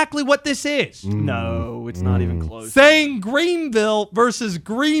exactly what this is. No, it's not even close. Saying Greenville versus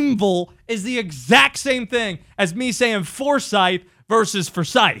Greenville is the exact same thing as me saying Four-Syth versus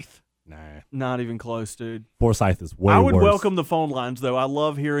Fur-Syth. Nah. Not even close, dude. Four-Syth is way I would worse. welcome the phone lines, though. I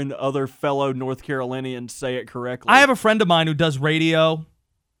love hearing other fellow North Carolinians say it correctly. I have a friend of mine who does radio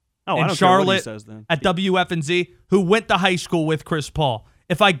I in don't Charlotte care what he says, then. at WFNZ who went to high school with Chris Paul.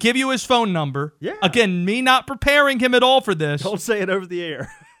 If I give you his phone number, again, me not preparing him at all for this. Don't say it over the air.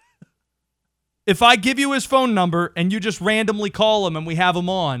 If I give you his phone number and you just randomly call him and we have him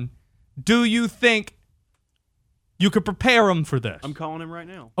on, do you think you could prepare him for this? I'm calling him right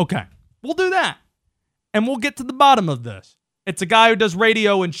now. Okay. We'll do that. And we'll get to the bottom of this. It's a guy who does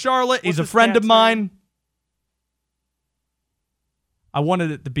radio in Charlotte. He's a friend of mine. I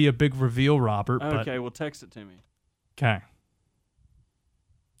wanted it to be a big reveal, Robert. Okay, well, text it to me. Okay.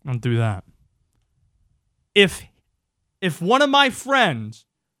 I'll do that. If one of my friends,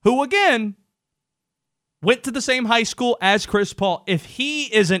 who again went to the same high school as Chris Paul, if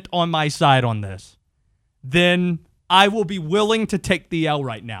he isn't on my side on this, then I will be willing to take the L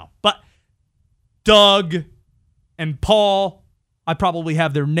right now. But Doug and Paul, I probably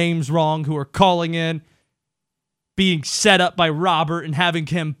have their names wrong, who are calling in, being set up by Robert and having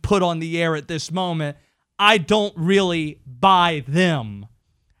him put on the air at this moment, I don't really buy them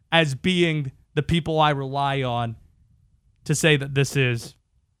as being the people I rely on to say that this is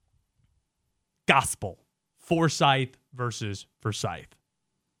gospel. Four-Syth versus Fur-Syth.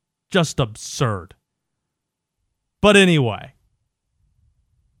 Just absurd. But anyway,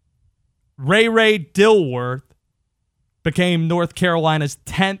 Ray Dilworth became North Carolina's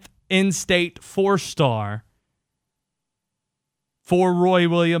 10th in-state four-star for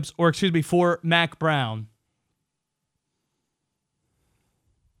for Mac Brown.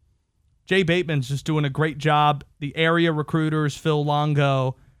 Jay Bateman's just doing a great job. The area recruiters, Phil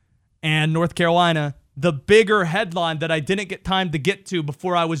Longo, And North Carolina, the bigger headline that I didn't get time to get to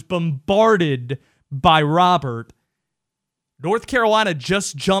before I was bombarded by Robert, North Carolina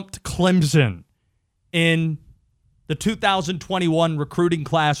just jumped Clemson in the 2021 recruiting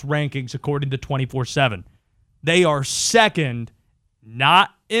class rankings according to 24/7. They are second,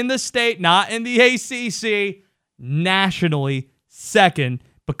 not in the state, not in the ACC, nationally second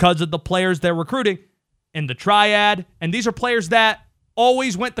because of the players they're recruiting in the triad. And these are players that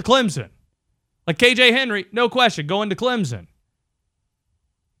always went to Clemson. Like KJ Henry, no question, going to Clemson.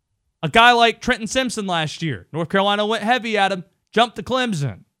 A guy like Trenton Simpson last year, North Carolina went heavy at him, jumped to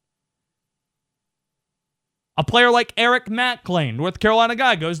Clemson. A player like Eric McClain, North Carolina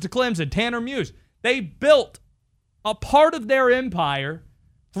guy, goes to Clemson. Tanner Muse. They built a part of their empire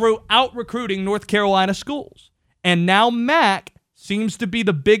through out-recruiting North Carolina schools. And now Mac seems to be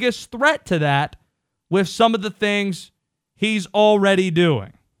the biggest threat to that with some of the things he's already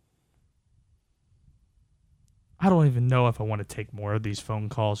doing. I don't even know if I want to take more of these phone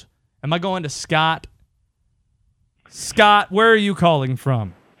calls. Am I going to Scott? Scott, where are you calling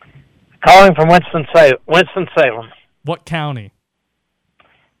from? Calling from Winston-Salem. What county?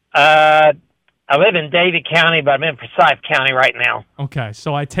 I live in Davie County, but I'm in Forsyth County right now. Okay,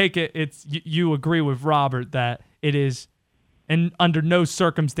 so I take it you agree with Robert that it is, and under no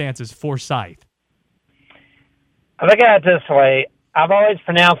circumstances, Four-Syth. I look at it this way. I've always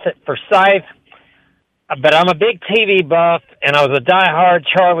pronounced it Forsyth, but I'm a big TV buff, and I was a diehard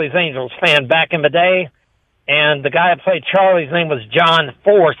Charlie's Angels fan back in the day, and the guy that played Charlie's name was John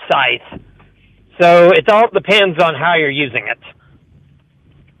Four-Syth. So it all depends on how you're using it.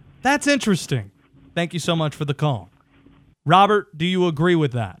 That's interesting. Thank you so much for the call. Robert, do you agree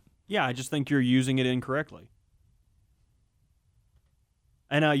with that? Yeah, I just think you're using it incorrectly.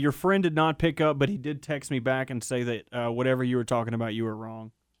 And your friend did not pick up, but he did text me back and say that whatever you were talking about, you were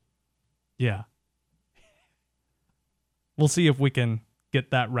wrong. Yeah. We'll see if we can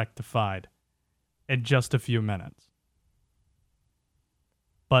get that rectified in just a few minutes.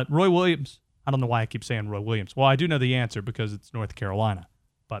 But Roy Williams, I don't know why I keep saying Roy Williams. Well, I do know the answer because it's North Carolina.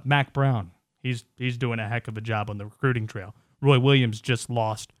 But Mac Brown, he's doing a heck of a job on the recruiting trail. Roy Williams just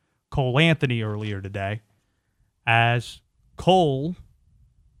lost Cole Anthony earlier today as Cole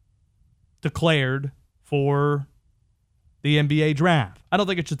declared for the NBA draft. I don't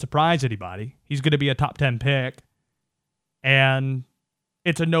think it should surprise anybody. He's going to be a top 10 pick. And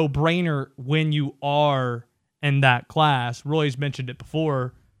it's a no-brainer when you are in that class. Roy's mentioned it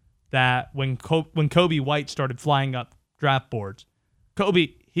before that when Kobe White started flying up draft boards,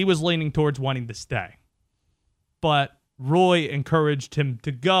 Kobe, he was leaning towards wanting to stay. But Roy encouraged him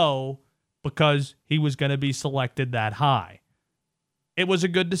to go because he was going to be selected that high. It was a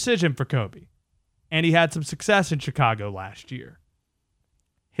good decision for Kobe. And he had some success in Chicago last year.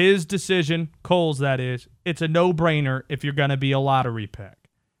 His decision, Cole's that is, it's a no-brainer if you're going to be a lottery pick.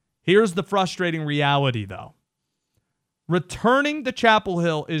 Here's the frustrating reality, though. Returning to Chapel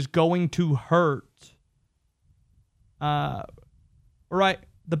Hill is going to hurt. Right.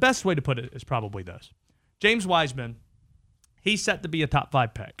 The best way to put it is probably this. James Wiseman, he's set to be a top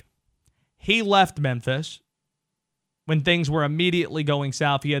 5 pick. He left Memphis when things were immediately going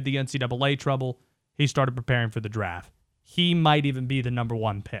south. He had the NCAA trouble. He started preparing for the draft. He might even be the number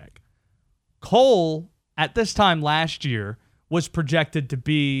 1 pick. Cole, at this time last year, was projected to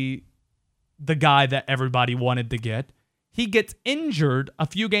be the guy that everybody wanted to get. He gets injured a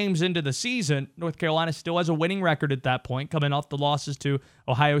few games into the season. North Carolina still has a winning record at that point, coming off the losses to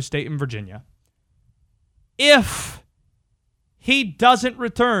Ohio State and Virginia. If he doesn't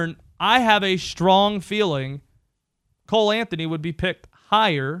return, I have a strong feeling Cole Anthony would be picked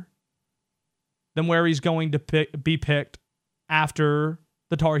higher than where he's going to be picked after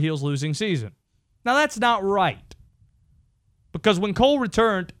the Tar Heels losing season. Now, that's not right. Because when Cole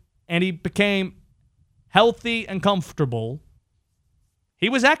returned and he became healthy and comfortable, he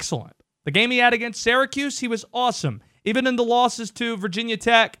was excellent. The game he had against Syracuse, he was awesome. Even in the losses to Virginia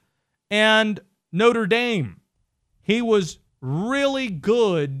Tech and Notre Dame, he was really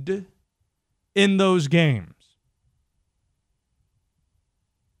good in those games.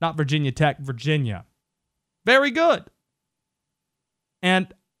 Not Virginia Tech, Virginia. Very good.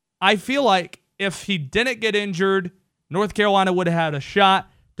 And I feel like if he didn't get injured, North Carolina would have had a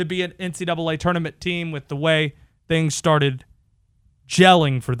shot to be an NCAA tournament team with the way things started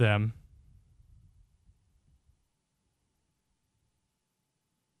gelling for them.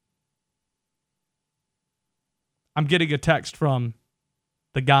 I'm getting a text from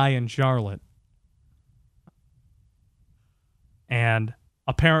the guy in Charlotte. And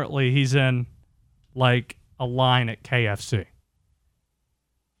apparently he's in like a line at KFC.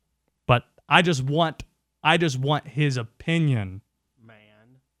 I just want his opinion,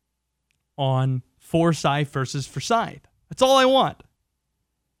 man, on Four-Syth versus Fur-Syth. That's all I want.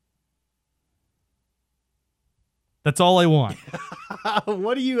 That's all I want.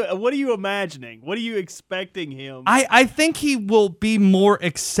 What are you imagining? What are you expecting him? I think he will be more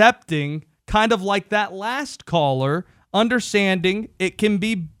accepting, kind of like that last caller, understanding it can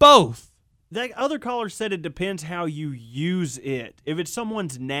be both. That other caller said it depends how you use it. If it's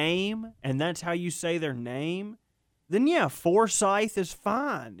someone's name and that's how you say their name, then yeah, Four-Syth is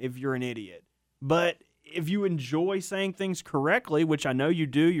fine if you're an idiot. But if you enjoy saying things correctly, which I know you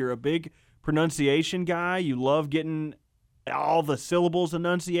do, you're a big pronunciation guy. You love getting all the syllables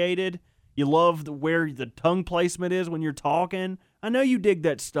enunciated. You love where the tongue placement is when you're talking. I know you dig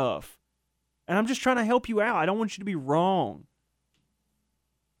that stuff. And I'm just trying to help you out. I don't want you to be wrong.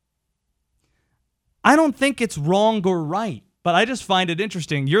 I don't think it's wrong or right, but I just find it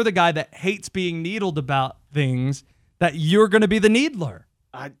interesting. You're the guy that hates being needled about things, that you're going to be the needler.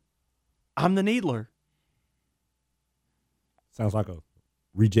 I'm the needler. Sounds like a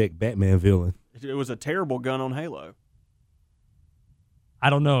reject Batman villain. It was a terrible gun on Halo. I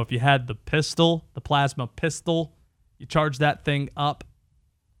don't know if you had the pistol, the plasma pistol, you charge that thing up.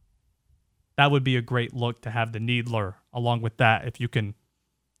 That would be a great look to have the needler along with that. If you can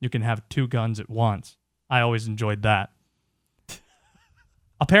have two guns at once. I always enjoyed that.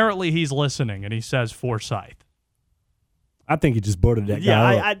 Apparently he's listening and he says Four-Syth. I think he just buttered that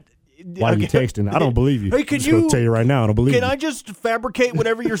guy up. Why are you texting? I don't believe you. Hey, I'm just going to tell you right now, I don't believe you. Can I just fabricate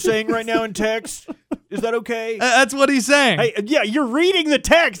whatever you're saying right now in text? Is that okay? That's what he's saying. Hey, yeah, you're reading the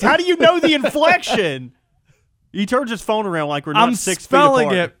text. How do you know the inflection? He turns his phone around like we're not 6 feet apart. I'm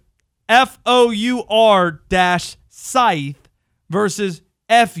spelling it Four-Syth versus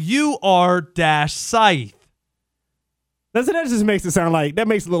Fur-Syth. That just makes it sound like, that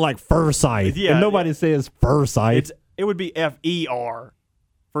makes it look like Fur-Syth. Yeah, and nobody says Fur-Syth. It would be F-E-R.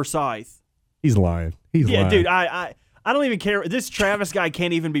 Fur-Syth. He's lying. He's lying. Yeah, dude, I don't even care. This Travis guy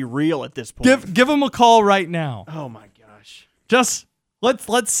can't even be real at this point. Give him a call right now. Oh my gosh. Just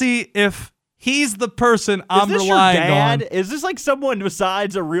let's see if he's the person I'm relying your dad? on. Is this like someone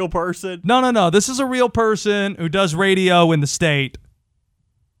besides a real person? No. This is a real person who does radio in the state.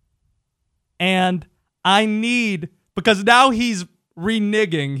 And I need, because now he's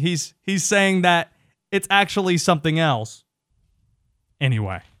reneging. He's saying that it's actually something else.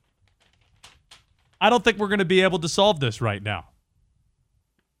 Anyway, I don't think we're going to be able to solve this right now.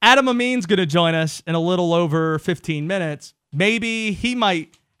 Adam Amin's going to join us in a little over 15 minutes. Maybe he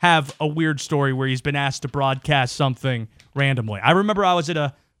might have a weird story where he's been asked to broadcast something randomly. I remember I was at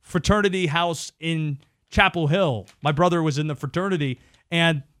a fraternity house in Chapel Hill. My brother was in the fraternity,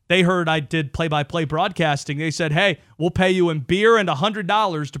 and they heard I did play-by-play broadcasting. They said, hey, we'll pay you in beer and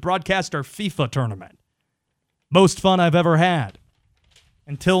 $100 to broadcast our FIFA tournament. Most fun I've ever had.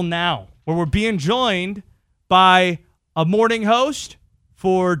 Until now, where we're being joined by a morning host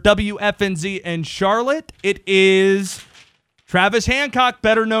for WFNZ in Charlotte. It is Travis Hancock,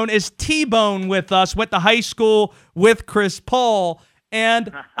 better known as T-Bone, with us. Went to high school with Chris Paul.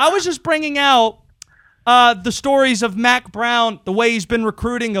 And I was just bringing out the stories of Mac Brown, the way he's been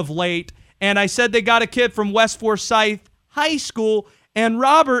recruiting of late. And I said they got a kid from West Four-Syth High School. And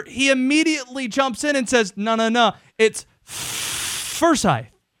Robert, he immediately jumps in and says, no, it's Fur-Syth.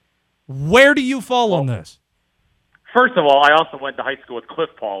 Where do you fall on this? First of all, I also went to high school with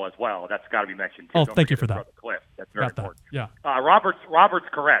Cliff Paul as well. That's got to be mentioned too. Oh, Don't thank you forget for his that. brother Cliff. That's very Got that. important. Yeah. Robert's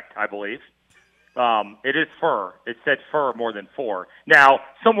correct, I believe. It is fur. It said fur more than four. Now,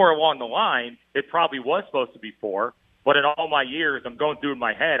 somewhere along the line, it probably was supposed to be four, but in all my years, I'm going through in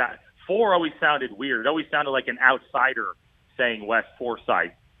my head, four always sounded weird. It always sounded like an outsider saying West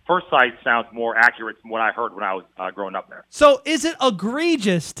Four-Syth. Fur-Syth sounds more accurate from what I heard when I was growing up there. So is it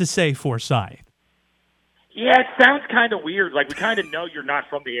egregious to say Four-Syth? Yeah, it sounds kind of weird. Like, we kind of know you're not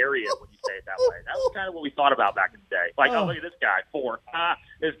from the area when you say it that way. That was kind of what we thought about back in the day. Like, oh look at this guy, four.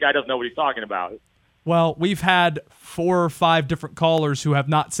 This guy doesn't know what he's talking about. Well, we've had 4 or 5 different callers who have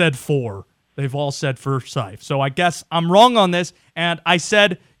not said four. They've all said Fur-Syth. So I guess I'm wrong on this, and I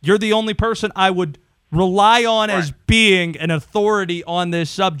said you're the only person I would rely on as being an authority on this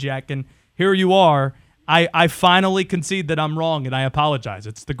subject, and here you are. I finally concede that I'm wrong, and I apologize.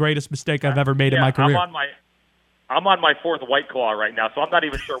 It's the greatest mistake I've ever made in my career. I'm on my 4th White Claw right now, so I'm not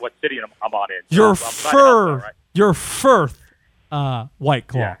even sure what city I'm on in. Your so your Firth White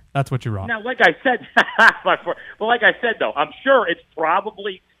Claw. Yeah. That's what you're on. Now, like I said, like I said, though, I'm sure it's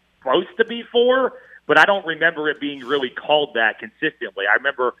probably supposed to be 4, but I don't remember it being really called that consistently. I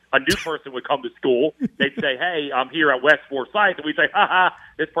remember a new person would come to school. They'd say, hey, I'm here at West Four-Syth. And we'd say,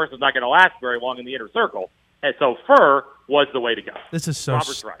 this person's not going to last very long in the inner circle. And so Fur was the way to go. This is so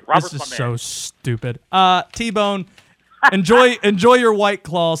Robert's right. Robert's this is my so man. stupid. T-Bone, enjoy your White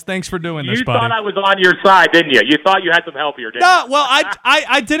Claws. Thanks for doing this, You buddy. thought I was on your side, didn't you? You thought you had some help here, didn't No, you? well,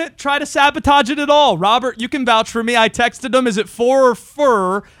 I didn't try to sabotage it at all. Robert, you can vouch for me. I texted him, is it Four or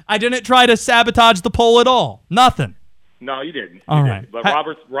Fur? I didn't try to sabotage the poll at all. Nothing. No, you didn't. All You right. didn't. But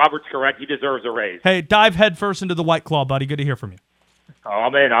Robert's correct. He deserves a raise. Hey, dive headfirst into the White Claw, buddy. Good to hear from you. Oh,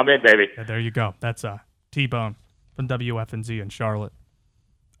 I'm in, baby. Yeah, there you go. That's T-Bone from WFNZ in Charlotte.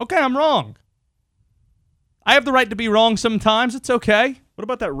 Okay, I'm wrong. I have the right to be wrong sometimes. It's okay. What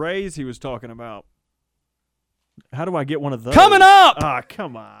about that raise he was talking about? How do I get one of those? Coming up! Ah,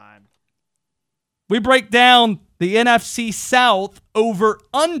 come on. We break down the NFC South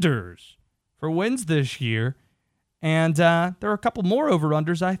over-unders for wins this year. And there are a couple more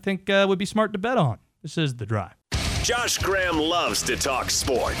over-unders I think would be smart to bet on. This is The Drive. Josh Graham loves to talk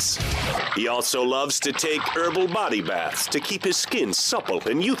sports. He also loves to take herbal body baths to keep his skin supple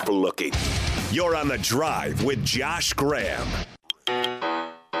and youthful looking. You're on The Drive with Josh Graham.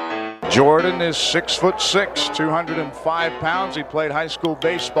 Jordan is 6'6", 205 pounds. He played high school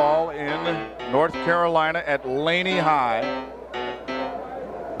baseball in North Carolina at Laney High.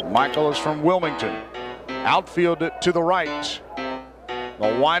 Michael is from Wilmington. Outfield to the right.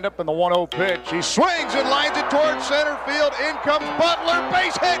 The windup and the 1-0 pitch. He swings and lines it towards center field. In comes Butler.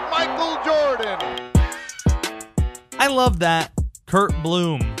 Base hit, Michael Jordan. I love that Kurt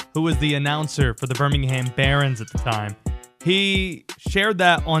Bloom, who was the announcer for the Birmingham Barons at the time, he shared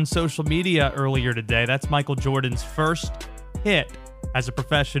that on social media earlier today. That's Michael Jordan's first hit as a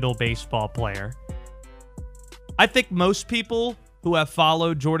professional baseball player. I think most people who have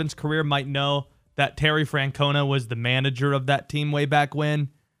followed Jordan's career might know that Terry Francona was the manager of that team way back when.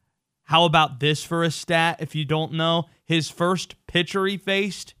 How about this for a stat if you don't know? His first pitcher he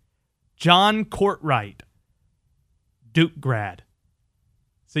faced, John Courtwright, Duke grad.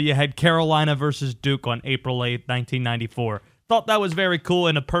 So you had Carolina versus Duke on April 8th, 1994. Thought that was very cool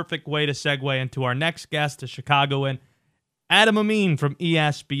and a perfect way to segue into our next guest, a Chicagoan, Adam Amin from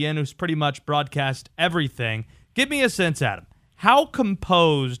ESPN, who's pretty much broadcast everything. Give me a sense, Adam. How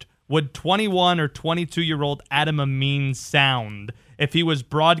composed would 21 or 22-year-old Adam Amin sound if he was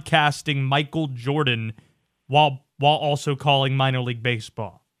broadcasting Michael Jordan while also calling minor league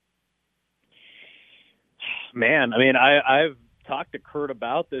baseball? Man, I mean, I've talked to Kurt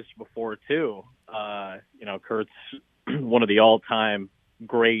about this before too. Kurt's one of the all-time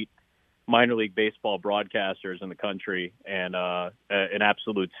great minor league baseball broadcasters in the country, and an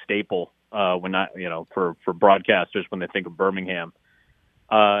absolute staple for broadcasters when they think of Birmingham.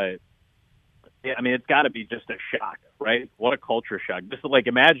 Yeah, I mean, it's got to be just a shock, right? What a culture shock. Just like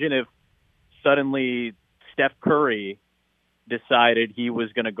imagine if suddenly Steph Curry decided he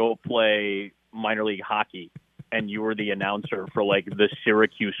was going to go play minor league hockey, and you were the announcer for like the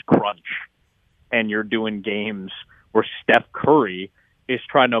Syracuse Crunch, and you're doing games where Steph Curry is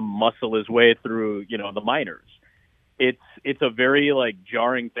trying to muscle his way through, the minors. It's a very like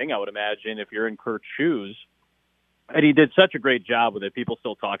jarring thing, I would imagine, if you're in Kurt's shoes. And he did such a great job with it. People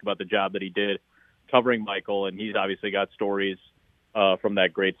still talk about the job that he did covering Michael, and he's obviously got stories from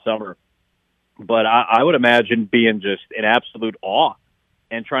that great summer. But I would imagine being just in absolute awe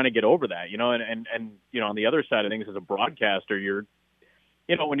and trying to get over that, and on the other side of things as a broadcaster, you're,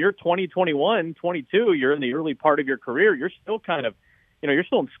 when you're 20, 21, 22, you're in the early part of your career, you're still kind of, you're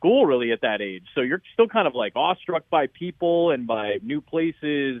still in school really at that age. So you're still kind of like awestruck by people and by new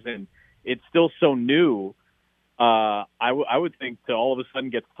places, and it's still so new. I would think to all of a sudden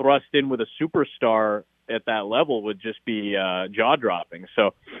get thrust in with a superstar at that level would just be jaw dropping.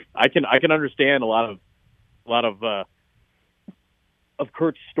 So I can understand a lot of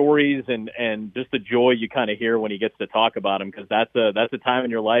Kurt's stories and just the joy you kind of hear when he gets to talk about him, because that's a time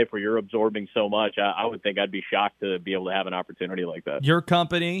in your life where you're absorbing so much. I would think I'd be shocked to be able to have an opportunity like that. Your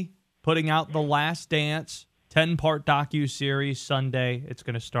company putting out The Last Dance, 10-part docuseries Sunday. It's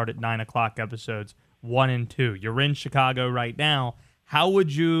going to start at 9 o'clock, episodes 1 and 2. You're in Chicago right now. How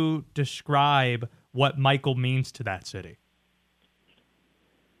would you describe what Michael means to that city?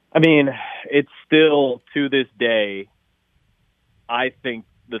 I mean, it's still, to this day, I think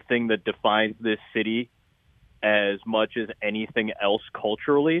the thing that defines this city as much as anything else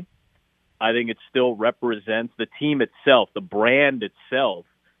culturally, I think it still represents the team itself, the brand itself,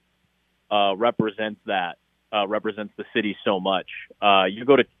 represents that. Represents the city so much. You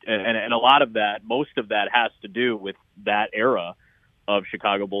go to, and a lot of that, most of that has to do with that era of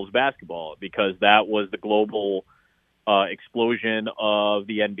Chicago Bulls basketball, because that was the global explosion of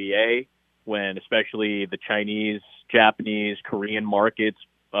the NBA, when especially the Chinese, Japanese, Korean markets,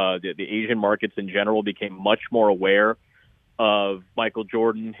 the Asian markets in general, became much more aware of Michael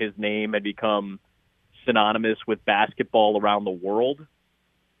Jordan. His name had become synonymous with basketball around the world.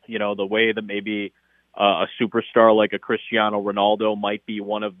 You know, the way that maybe a superstar like a Cristiano Ronaldo might be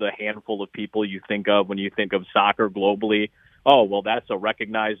one of the handful of people you think of when you think of soccer globally. Oh, well, that's a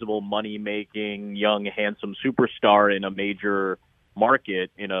recognizable, money-making, young, handsome superstar in a major market,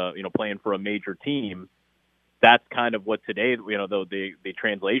 playing for a major team. That's kind of what today, the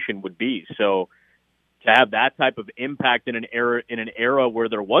translation would be. So to have that type of impact in an era where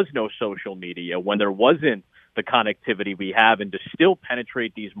there was no social media, when there wasn't the connectivity we have, and to still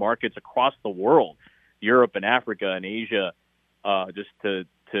penetrate these markets across the world, Europe and Africa and Asia, just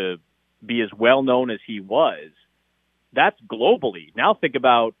to be as well known as he was, that's globally. Now think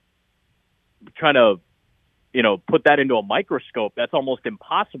about trying to, put that into a microscope. That's almost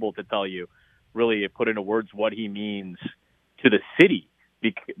impossible to tell you, really, put into words what he means to the city.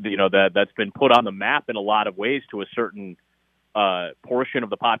 That's been put on the map in a lot of ways to a certain portion of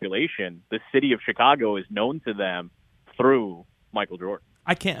the population. The city of Chicago is known to them through Michael Jordan.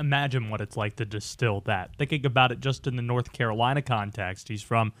 I can't imagine what it's like to distill that. Thinking about it just in the North Carolina context, he's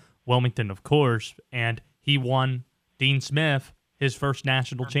from Wilmington, of course, and he won Dean Smith his first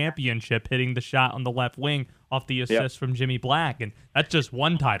national championship hitting the shot on the left wing off the assist from Jimmy Black. And that's just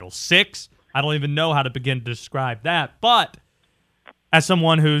one title. 6? I don't even know how to begin to describe that. But as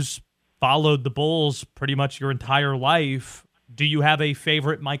someone who's followed the Bulls pretty much your entire life, do you have a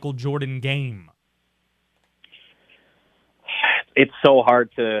favorite Michael Jordan game? It's so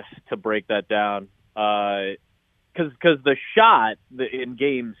hard to break that down, because the shot in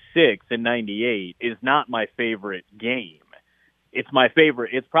Game 6 in '98 is not my favorite game. It's my favorite.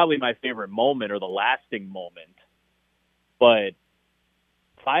 It's probably my favorite moment, or the lasting moment. But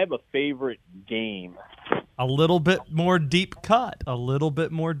if I have a favorite game, a little bit more deep cut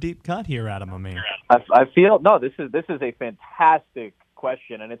here, Adam Amin. I feel this is a fantastic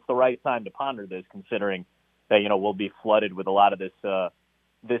question, and it's the right time to ponder this, considering that we'll be flooded with a lot of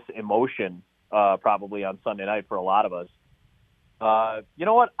this emotion probably on Sunday night for a lot of us. You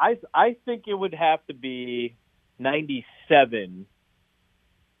know what? I think it would have to be 97.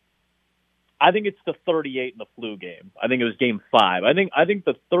 I think it's the 38 in the flu game. I think it was Game 5. I think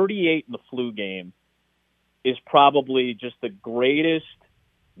the 38 in the flu game is probably just the greatest,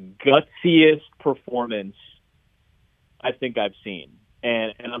 gutsiest performance I think I've seen,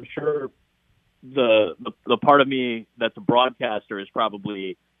 and I'm sure the part of me that's a broadcaster is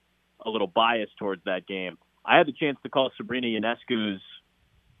probably a little biased towards that game. I had the chance to call Sabrina Ionescu's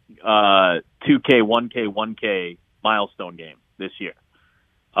 2K, 1K milestone game this year.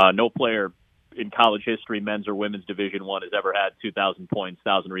 No player in college history, men's or women's Division I, has ever had 2,000 points,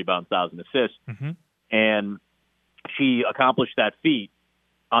 1,000 rebounds, 1,000 assists. Mm-hmm. And she accomplished that feat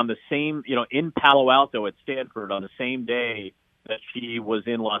on the same, in Palo Alto at Stanford, on the same day that she was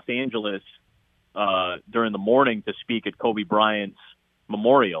in Los Angeles during the morning to speak at Kobe Bryant's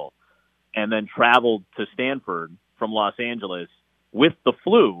memorial, and then traveled to Stanford from Los Angeles with the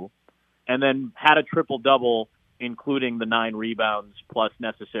flu, and then had a triple-double, including the 9 rebounds plus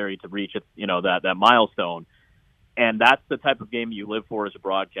necessary to reach that milestone. And that's the type of game you live for as a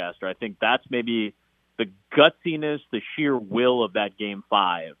broadcaster. I think that's maybe the gutsiness, the sheer will of that Game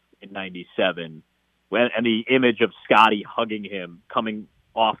 5 in 97, and the image of Scotty hugging him coming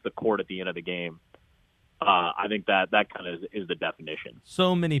off the court at the end of the game. I think that kind of is the definition.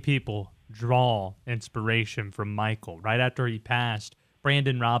 So many people draw inspiration from Michael. Right after he passed,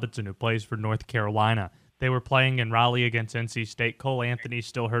 Brandon Robinson, who plays for North Carolina, they were playing in Raleigh against NC State. Cole Anthony,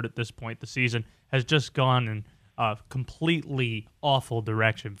 still hurt at this point. The season has just gone in a completely awful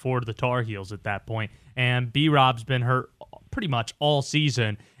direction for the Tar Heels at that point. And B-Rob's been hurt pretty much all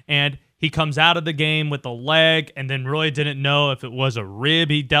season. And he comes out of the game with a leg and then really didn't know if it was a rib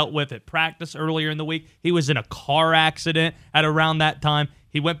he dealt with at practice earlier in the week. He was in a car accident at around that time.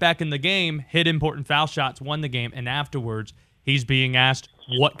 He went back in the game, hit important foul shots, won the game, and afterwards he's being asked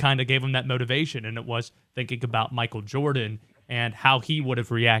what kind of gave him that motivation, and it was thinking about Michael Jordan and how he would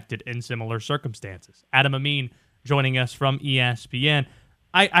have reacted in similar circumstances. Adam Amin joining us from ESPN.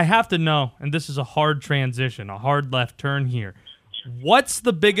 I have to know, and this is a hard transition, a hard left turn here, what's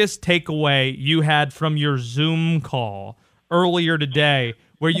the biggest takeaway you had from your Zoom call earlier today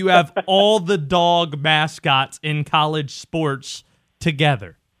where you have all the dog mascots in college sports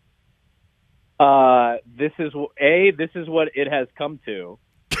together? This is what it has come to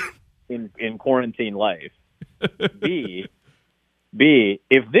in quarantine life. B, B,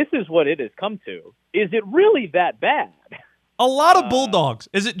 if this is what it has come to, is it really that bad? A lot of Bulldogs.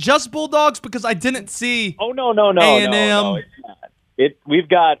 Is it just Bulldogs? Because I didn't see. Oh no, A&M. no, it's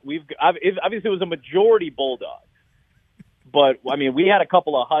not. Obviously it was a majority Bulldogs, but I mean we had a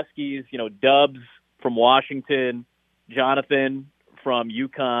couple of Huskies, Dubs from Washington, Jonathan from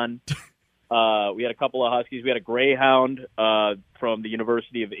UConn. We had a couple of Huskies. We had a Greyhound from the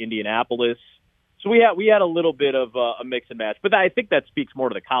University of Indianapolis. So we had a little bit of a mix and match, but I think that speaks more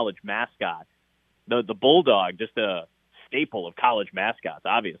to the college mascot, the Bulldog, just a staple of college mascots,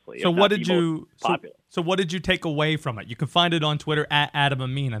 obviously. So what did you So what did you take away from it? You can find it on Twitter at Adam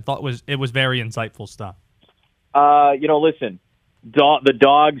Amin. I thought it was very insightful stuff. Listen, the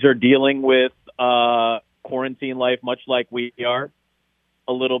dogs are dealing with quarantine life much like we are.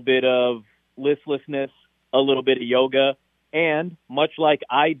 A little bit of listlessness, a little bit of yoga. And much like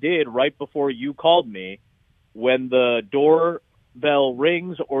I did right before you called me, when the doorbell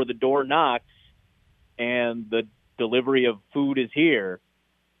rings or the door knocks and the delivery of food is here,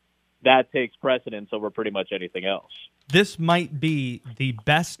 that takes precedence over pretty much anything else. This might be the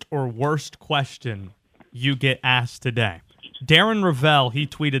best or worst question you get asked today. Darren Ravel, he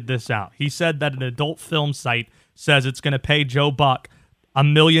tweeted this out. He said that an adult film site says it's going to pay Joe Buck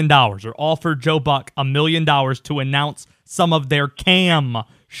 $1 million or offer Joe Buck $1 million to announce some of their cam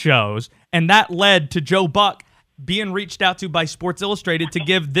shows. And that led to Joe Buck being reached out to by Sports Illustrated to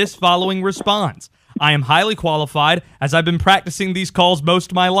give this following response. I am highly qualified as I've been practicing these calls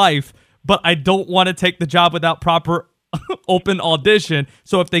most of my life, but I don't want to take the job without proper open audition.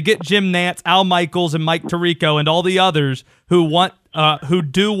 So if they get Jim Nantz, Al Michaels, and Mike Tirico and all the others who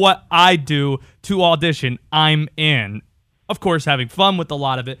do what I do to audition, I'm in. Of course, having fun with a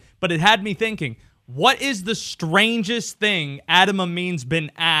lot of it, but it had me thinking, what is the strangest thing Adam Amin's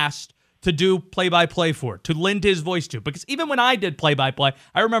been asked to do play-by-play for, to lend his voice to? Because even when I did play-by-play,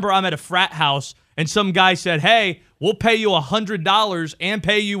 I remember I'm at a frat house and some guy said, hey, we'll pay you $100 and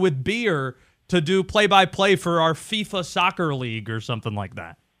pay you with beer to do play-by-play for our FIFA soccer league or something like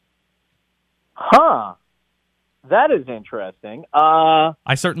that. Huh. That is interesting.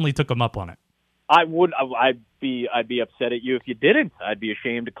 I certainly took him up on it. I'd be upset at you if you didn't. I'd be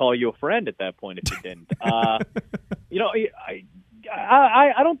ashamed to call you a friend at that point if you didn't. I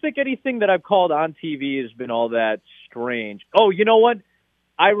don't think anything that I've called on TV has been all that strange. Oh, you know what?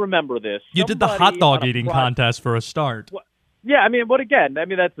 I remember this. You did the hot dog eating contest for a start. Yeah,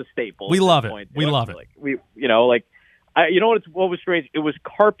 that's a staple. We love it. We love it. What was strange? It was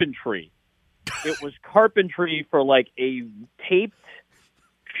carpentry. It was carpentry for like a taped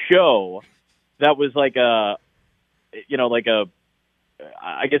show that was I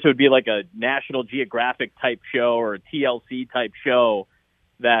guess it would be like a National Geographic type show or a TLC type show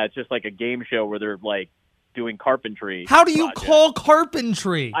that's just like a game show where they're like doing carpentry. How do you call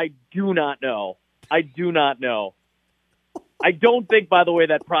carpentry? I do not know. I don't think, by the way,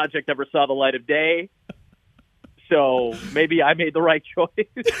 that project ever saw the light of day. So maybe I made the right choice.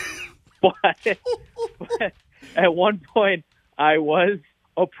 but at one point, I was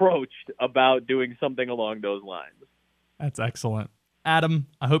approached about doing something along those lines. That's excellent. Adam,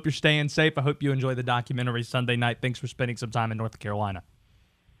 I hope you're staying safe. I hope you enjoy the documentary Sunday night. Thanks for spending some time in North Carolina.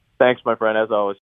 Thanks, my friend, as always.